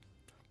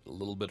 A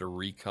little bit of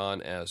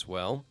recon as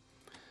well,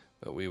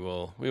 but we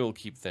will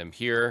keep them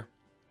here.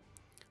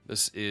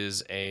 This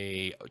is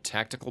a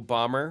tactical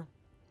bomber.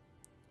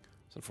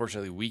 So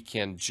unfortunately, we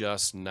can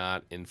just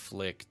not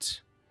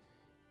inflict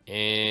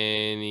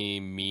any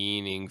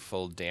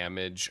meaningful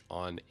damage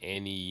on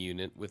any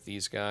unit with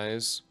these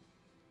guys.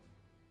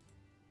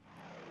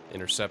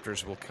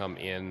 Interceptors will come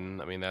in.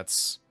 I mean,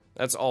 that's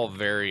all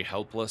very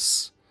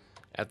helpless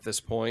at this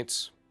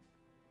point.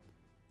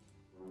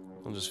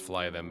 We'll just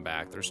fly them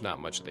back. There's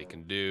not much they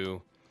can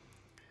do.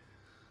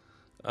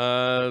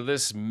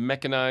 This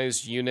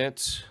mechanized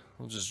unit,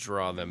 we'll just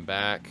draw them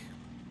back.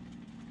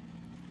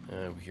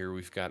 Here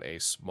we've got a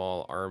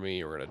small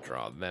army. We're going to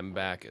draw them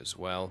back as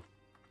well.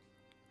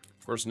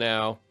 Of course,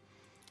 now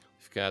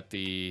we've got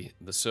the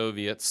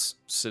Soviets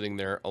sitting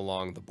there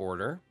along the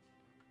border.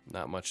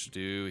 Not much to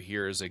do.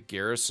 Here is a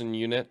garrison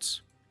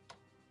unit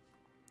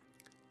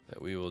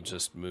that we will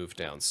just move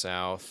down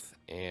south.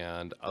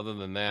 And other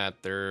than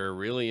that, there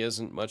really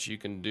isn't much you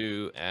can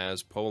do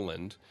as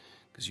Poland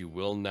because you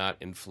will not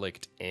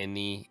inflict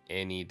any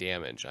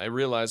damage. I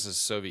realize as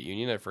Soviet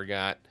Union, I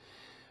forgot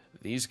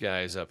these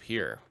guys up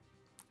here.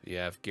 You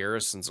have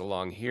garrisons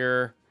along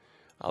here.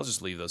 I'll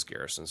just leave those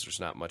garrisons. There's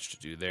not much to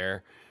do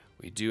there.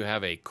 We do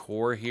have a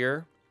corps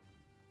here.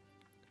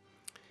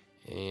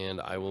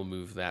 And I will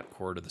move that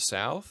corps to the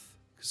south,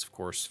 because of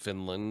course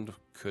Finland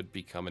could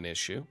become an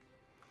issue.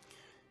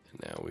 And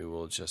now we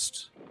will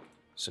just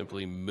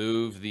simply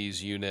move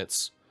these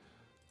units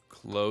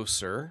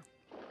closer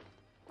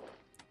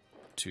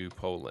to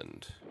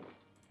Poland.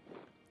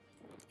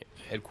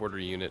 Headquarter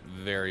unit,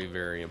 very,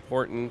 very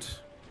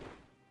important.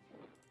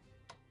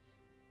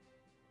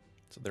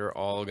 So they're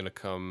all going to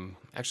come...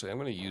 Actually, I'm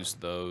going to use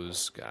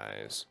those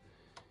guys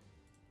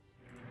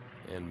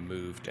and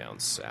move down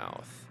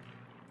south.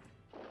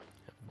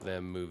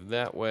 Them move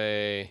that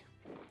way,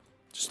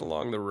 just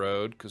along the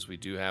road, because we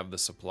do have the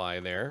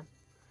supply there.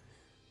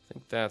 I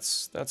think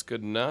that's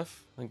good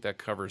enough. I think that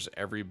covers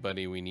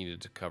everybody we needed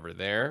to cover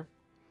there.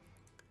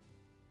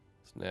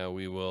 So now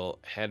we will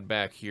head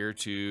back here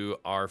to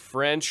our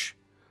French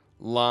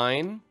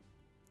line,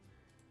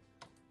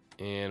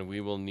 and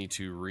we will need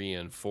to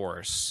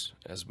reinforce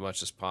as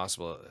much as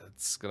possible.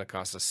 It's going to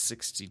cost us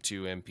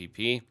 62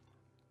 MPP.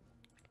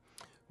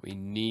 We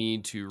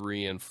need to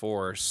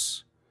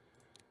reinforce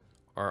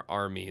our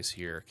armies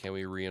here. Can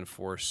we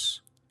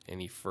reinforce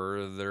any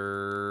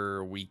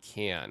further? We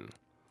can.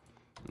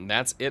 And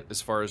that's it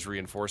as far as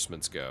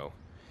reinforcements go.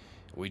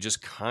 We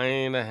just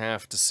kind of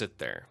have to sit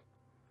there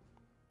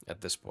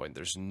at this point.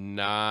 There's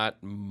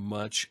not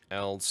much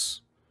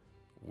else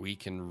we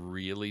can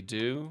really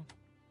do.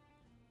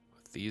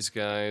 With these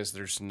guys,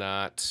 there's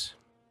not.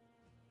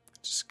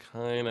 Just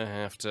kind of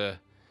have to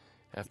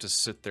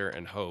sit there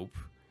and hope.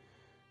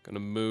 Gonna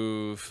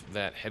move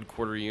that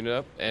headquarter unit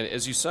up. And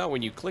as you saw,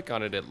 when you click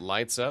on it, it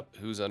lights up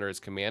who's under its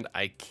command.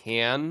 I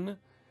can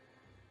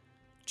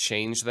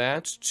change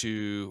that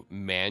to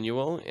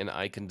manual, and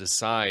I can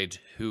decide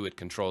who it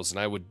controls. And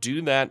I would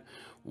do that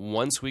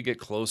once we get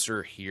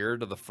closer here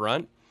to the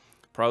front.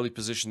 Probably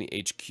position the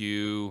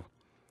HQ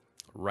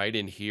right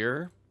in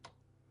here.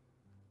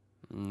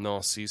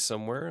 Nancy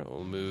somewhere.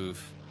 We'll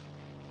move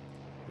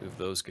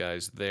those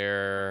guys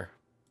there.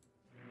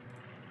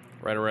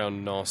 Right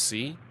around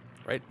Nancy.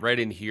 Right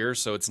in here,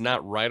 so it's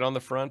not right on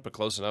the front, but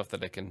close enough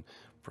that it can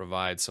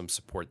provide some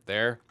support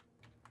there.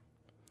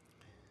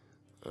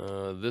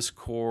 This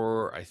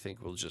corps, I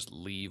think we'll just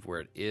leave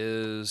where it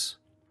is.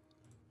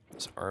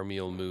 This army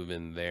will move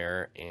in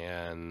there,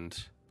 and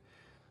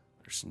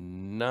there's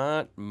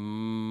not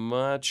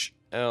much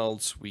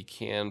else we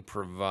can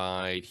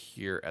provide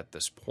here at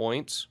this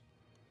point.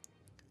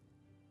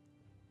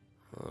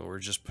 We're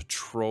just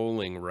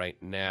patrolling right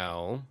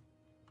now.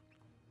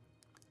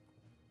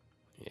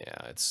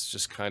 Yeah, it's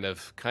just kind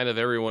of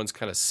everyone's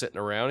kind of sitting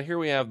around. Here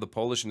we have the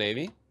Polish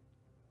Navy.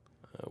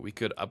 We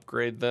could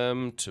upgrade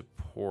them to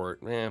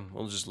port.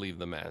 We'll just leave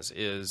them as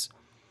is.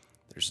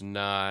 There's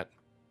not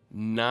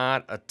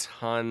a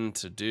ton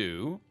to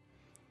do.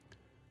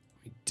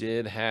 We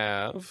did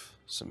have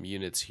some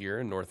units here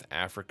in North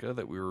Africa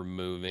that we were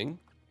moving,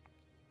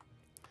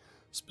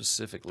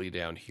 specifically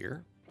down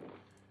here.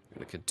 We're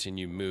going to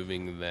continue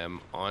moving them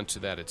onto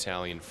that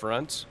Italian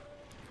front.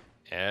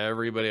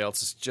 Everybody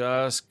else is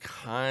just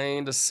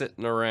kind of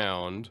sitting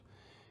around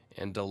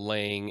and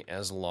delaying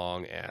as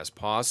long as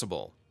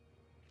possible.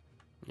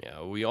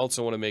 Yeah, we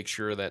also want to make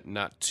sure that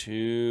not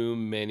too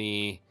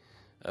many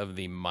of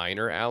the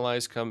minor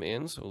allies come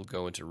in. So we'll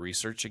go into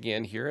research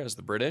again here as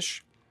the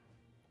British.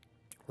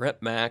 We're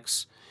at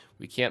max.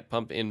 We can't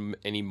pump in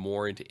any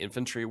more into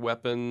infantry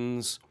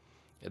weapons,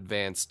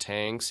 advanced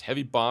tanks.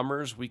 Heavy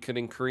bombers we could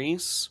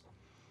increase.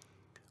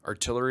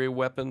 Artillery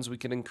weapons we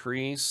could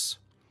increase.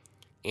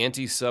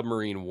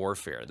 Anti-submarine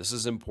warfare. This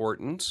is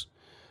important.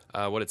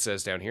 What it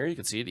says down here, you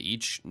can see it.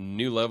 Each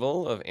new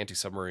level of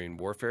anti-submarine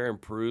warfare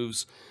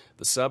improves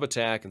the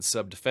sub-attack and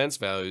sub-defense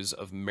values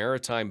of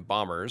maritime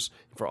bombers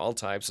for all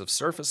types of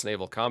surface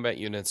naval combat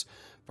units,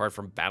 apart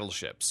from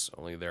battleships.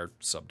 Only their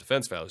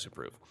sub-defense values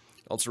improve.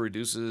 It also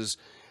reduces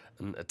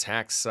an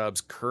attack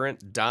sub's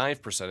current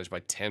dive percentage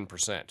by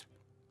 10%.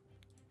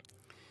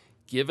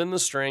 Given the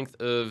strength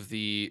of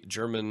the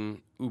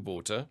German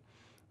U-Boote,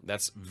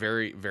 that's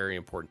very, very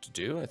important to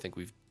do. I think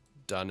we've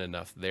done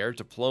enough there.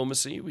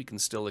 Diplomacy, we can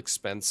still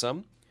expend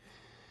some.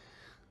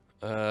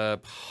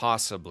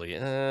 Possibly.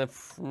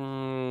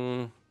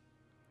 Could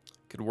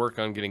work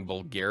on getting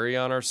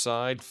Bulgaria on our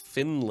side.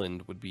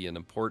 Finland would be an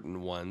important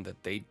one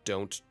that they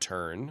don't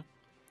turn.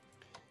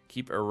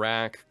 Keep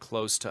Iraq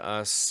close to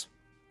us.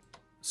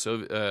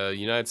 So,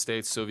 United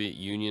States, Soviet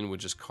Union would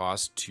just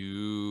cost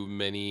too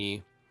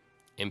many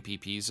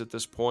MPPs at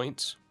this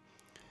point.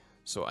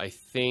 So I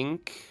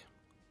think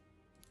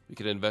we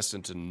could invest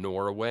into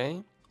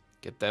Norway,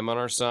 get them on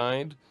our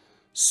side.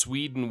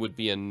 Sweden would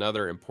be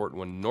another important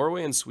one.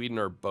 Norway and Sweden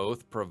are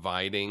both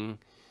providing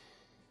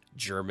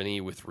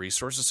Germany with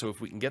resources. So if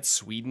we can get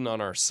Sweden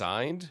on our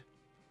side,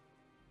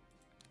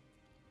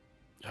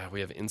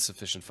 we have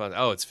insufficient funds.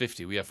 Oh, it's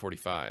 50. We have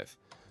 45.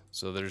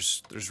 So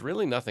there's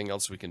really nothing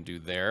else we can do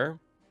there.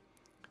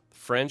 The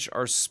French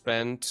are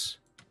spent.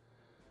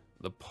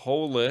 The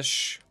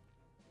Polish,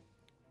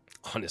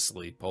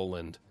 honestly,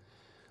 Poland,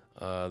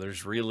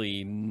 there's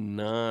really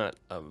not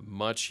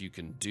much you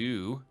can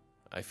do.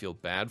 I feel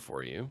bad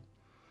for you.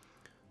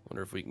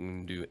 Wonder if we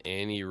can do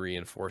any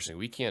reinforcing.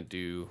 We can't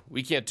do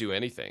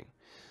anything.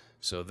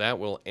 So that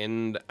will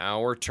end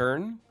our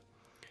turn.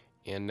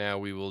 And now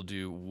we will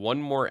do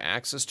one more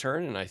Axis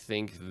turn, and I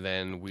think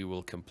then we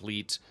will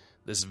complete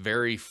this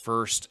very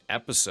first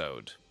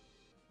episode.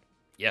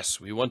 Yes,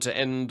 we want to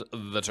end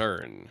the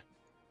turn.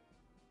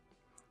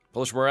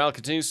 Polish morale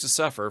continues to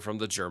suffer from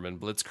the German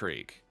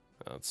blitzkrieg.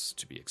 That's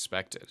to be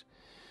expected.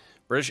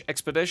 British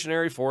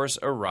Expeditionary Force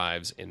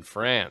arrives in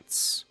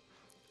France.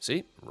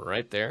 See,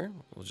 right there.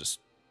 We'll just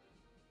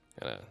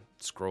kind of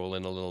scroll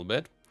in a little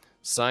bit.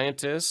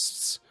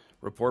 Scientists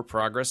report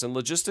progress in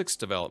logistics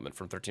development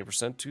from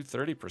 13% to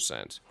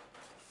 30%.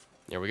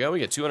 There we go. We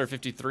get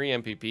 253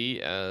 MPP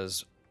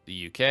as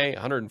the UK,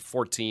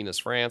 114 as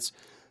France,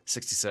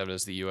 67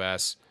 as the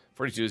US,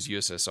 42 as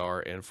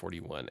USSR, and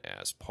 41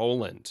 as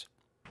Poland.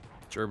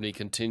 Germany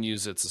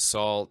continues its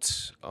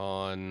assault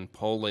on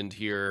Poland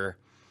here.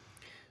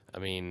 I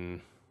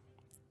mean,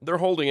 they're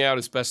holding out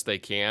as best they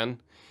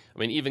can. I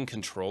mean, even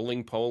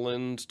controlling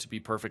Poland, to be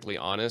perfectly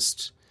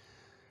honest,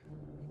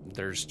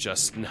 there's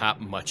just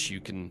not much you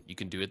can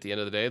do at the end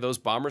of the day. Those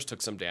bombers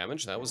took some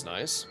damage. That was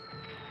nice.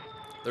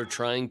 They're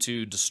trying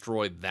to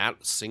destroy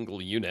that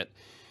single unit.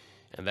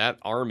 And that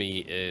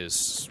army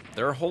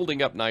they're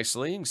holding up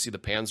nicely. You can see the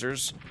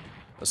panzers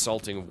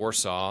assaulting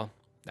Warsaw.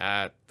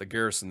 The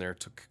garrison there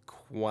took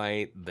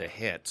quite the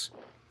hit.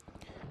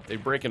 If they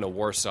break into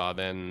Warsaw,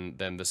 then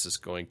this is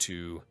going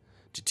to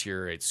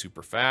deteriorate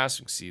super fast.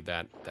 You can see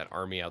that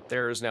army out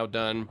there is now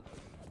done.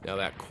 Now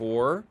that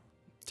corps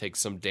takes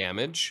some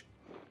damage.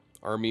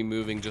 Army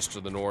moving just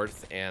to the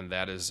north, and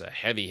that is a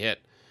heavy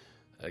hit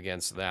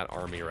against that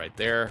army right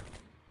there.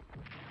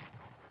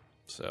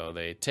 So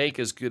they take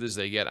as good as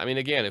they get. I mean,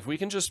 again, if we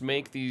can just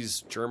make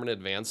these German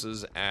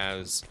advances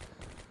as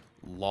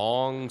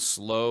long,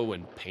 slow,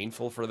 and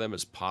painful for them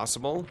as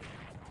possible,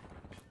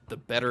 the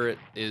better it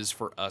is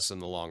for us in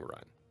the long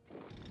run.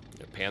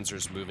 The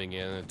panzers moving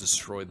in and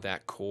destroyed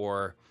that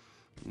corps.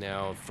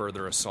 Now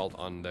further assault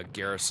on the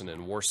garrison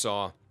in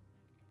Warsaw.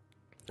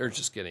 They're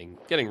just getting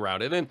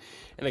routed. And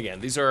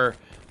again, these are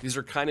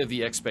kind of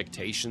the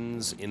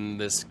expectations in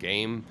this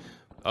game.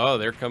 Oh,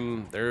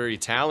 they're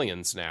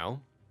Italians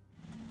now.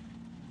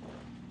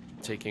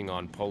 Taking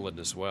on Poland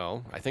as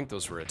well. I think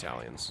those were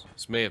Italians.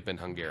 This may have been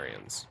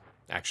Hungarians,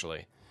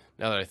 actually.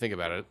 Now that I think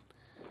about it,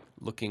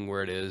 looking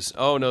where it is.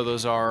 Oh, no,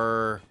 those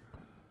are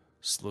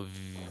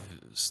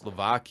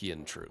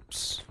Slovakian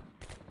troops.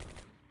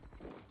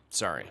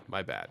 Sorry,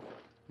 my bad.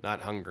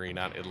 Not Hungary,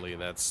 not Italy,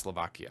 that's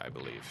Slovakia, I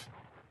believe.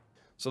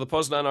 So the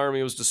Poznan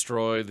army was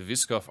destroyed, the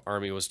Vyskov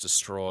army was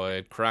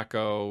destroyed,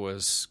 Krakow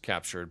was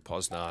captured,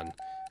 Poznan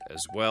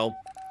as well.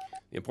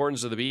 The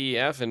importance of the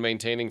BEF in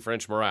maintaining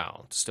French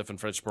morale. To stiffen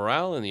French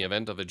morale in the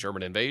event of a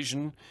German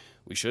invasion,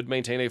 we should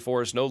maintain a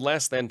force no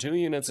less than 2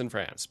 units in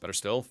France. Better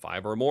still,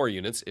 5 or more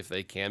units if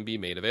they can be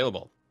made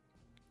available.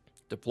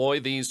 Deploy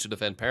these to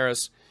defend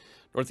Paris,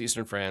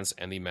 northeastern France,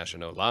 and the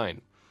Maginot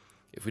Line.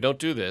 If we don't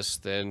do this,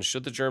 then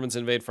should the Germans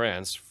invade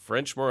France,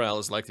 French morale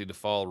is likely to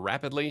fall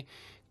rapidly,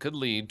 could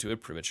lead to a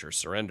premature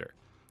surrender.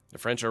 The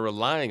French are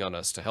relying on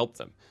us to help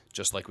them,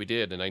 just like we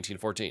did in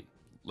 1914.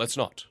 Let's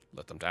not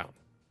let them down.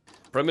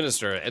 Prime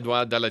Minister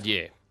Edouard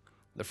Daladier.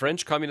 The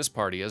French Communist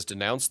Party has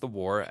denounced the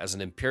war as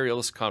an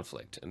imperialist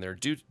conflict, and their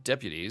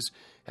deputies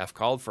have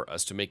called for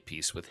us to make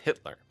peace with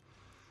Hitler.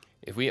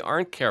 If we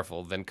aren't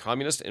careful, then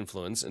communist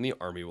influence in the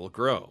army will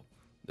grow.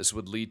 This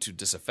would lead to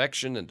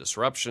disaffection and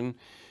disruption,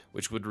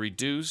 which would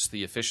reduce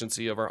the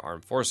efficiency of our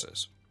armed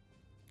forces.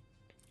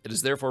 It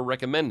is therefore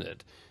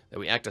recommended that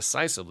we act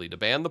decisively to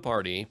ban the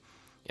party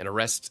and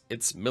arrest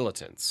its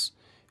militants.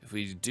 If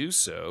we do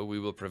so, we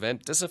will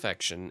prevent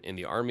disaffection in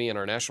the army and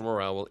our national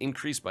morale will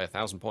increase by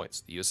 1,000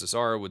 points. The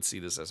USSR would see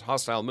this as a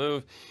hostile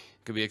move,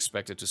 could be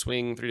expected to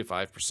swing 3 to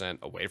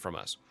 5% away from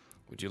us.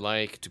 Would you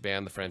like to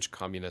ban the French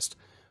Communist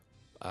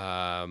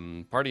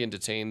Party and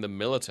detain the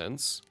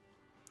militants?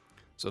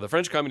 So the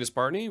French Communist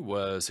Party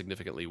was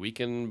significantly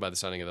weakened by the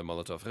signing of the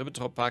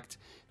Molotov-Ribbentrop Pact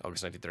in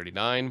August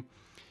 1939,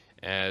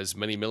 as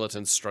many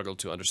militants struggled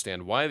to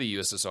understand why the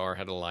USSR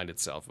had aligned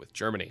itself with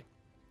Germany.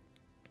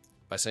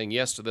 By saying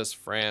yes to this,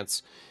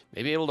 France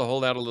may be able to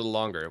hold out a little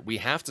longer. We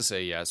have to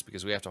say yes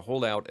because we have to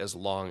hold out as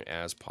long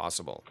as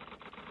possible.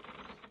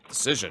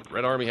 Decision.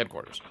 Red Army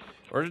Headquarters.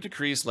 In order to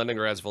decrease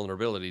Leningrad's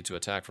vulnerability to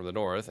attack from the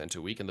north and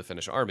to weaken the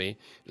Finnish army,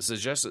 it is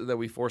suggested that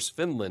we force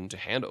Finland to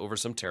hand over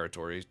some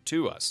territory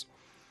to us.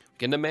 We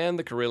can demand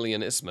the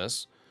Karelian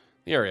Isthmus,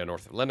 the area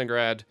north of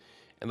Leningrad,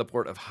 and the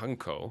port of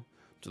Hanko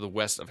to the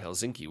west of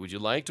Helsinki. Would you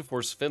like to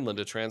force Finland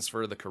to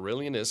transfer the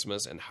Karelian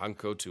Isthmus and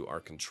Hanko to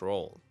our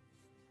control?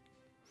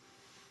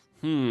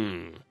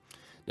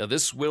 Now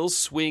this will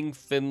swing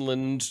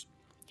Finland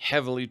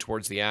heavily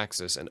towards the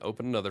Axis and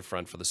open another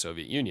front for the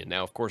Soviet Union.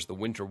 Now, of course, the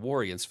Winter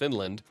War against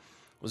Finland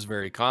was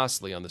very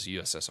costly on this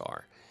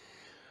USSR.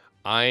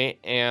 I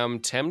am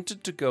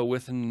tempted to go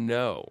with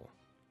no,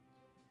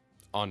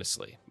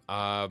 honestly,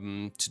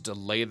 to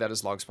delay that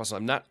as long as possible.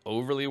 I'm not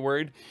overly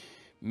worried.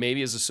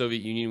 Maybe as the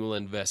Soviet Union will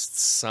invest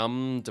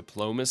some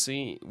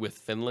diplomacy with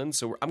Finland.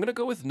 So I'm going to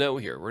go with no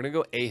here. We're going to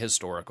go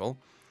ahistorical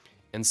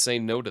and say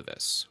no to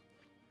this.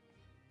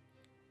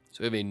 So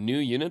we have a new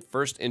unit,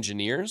 1st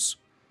Engineers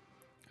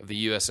of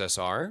the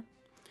USSR,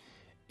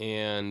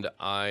 and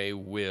I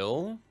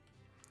will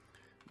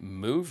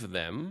move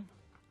them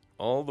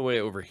all the way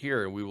over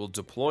here. We will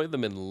deploy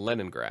them in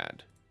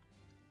Leningrad.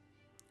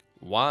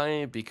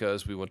 Why?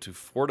 Because we want to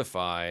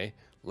fortify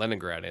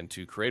Leningrad, and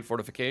to create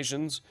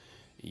fortifications,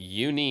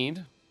 you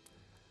need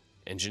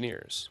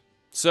engineers.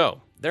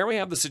 So there we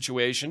have the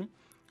situation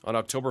on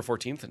October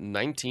 14th,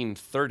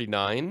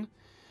 1939.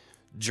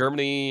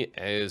 Germany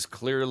is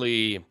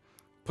clearly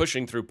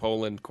pushing through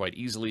Poland quite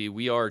easily.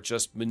 We are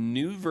just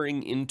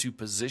maneuvering into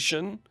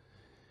position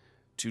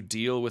to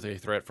deal with a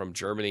threat from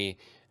Germany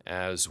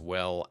as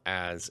well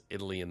as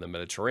Italy and the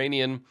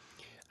Mediterranean.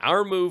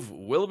 Our move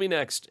will be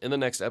next in the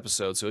next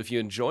episode. So if you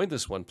enjoyed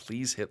this one,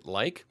 please hit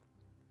like,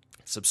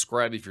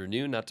 subscribe if you're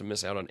new, not to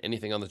miss out on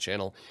anything on the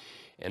channel,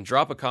 and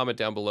drop a comment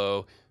down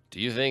below. Do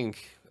you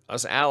think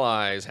us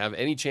allies have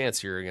any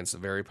chance here against a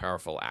very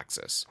powerful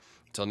Axis?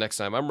 Until next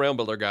time, I'm Realm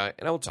Builder Guy,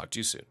 and I will talk to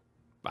you soon.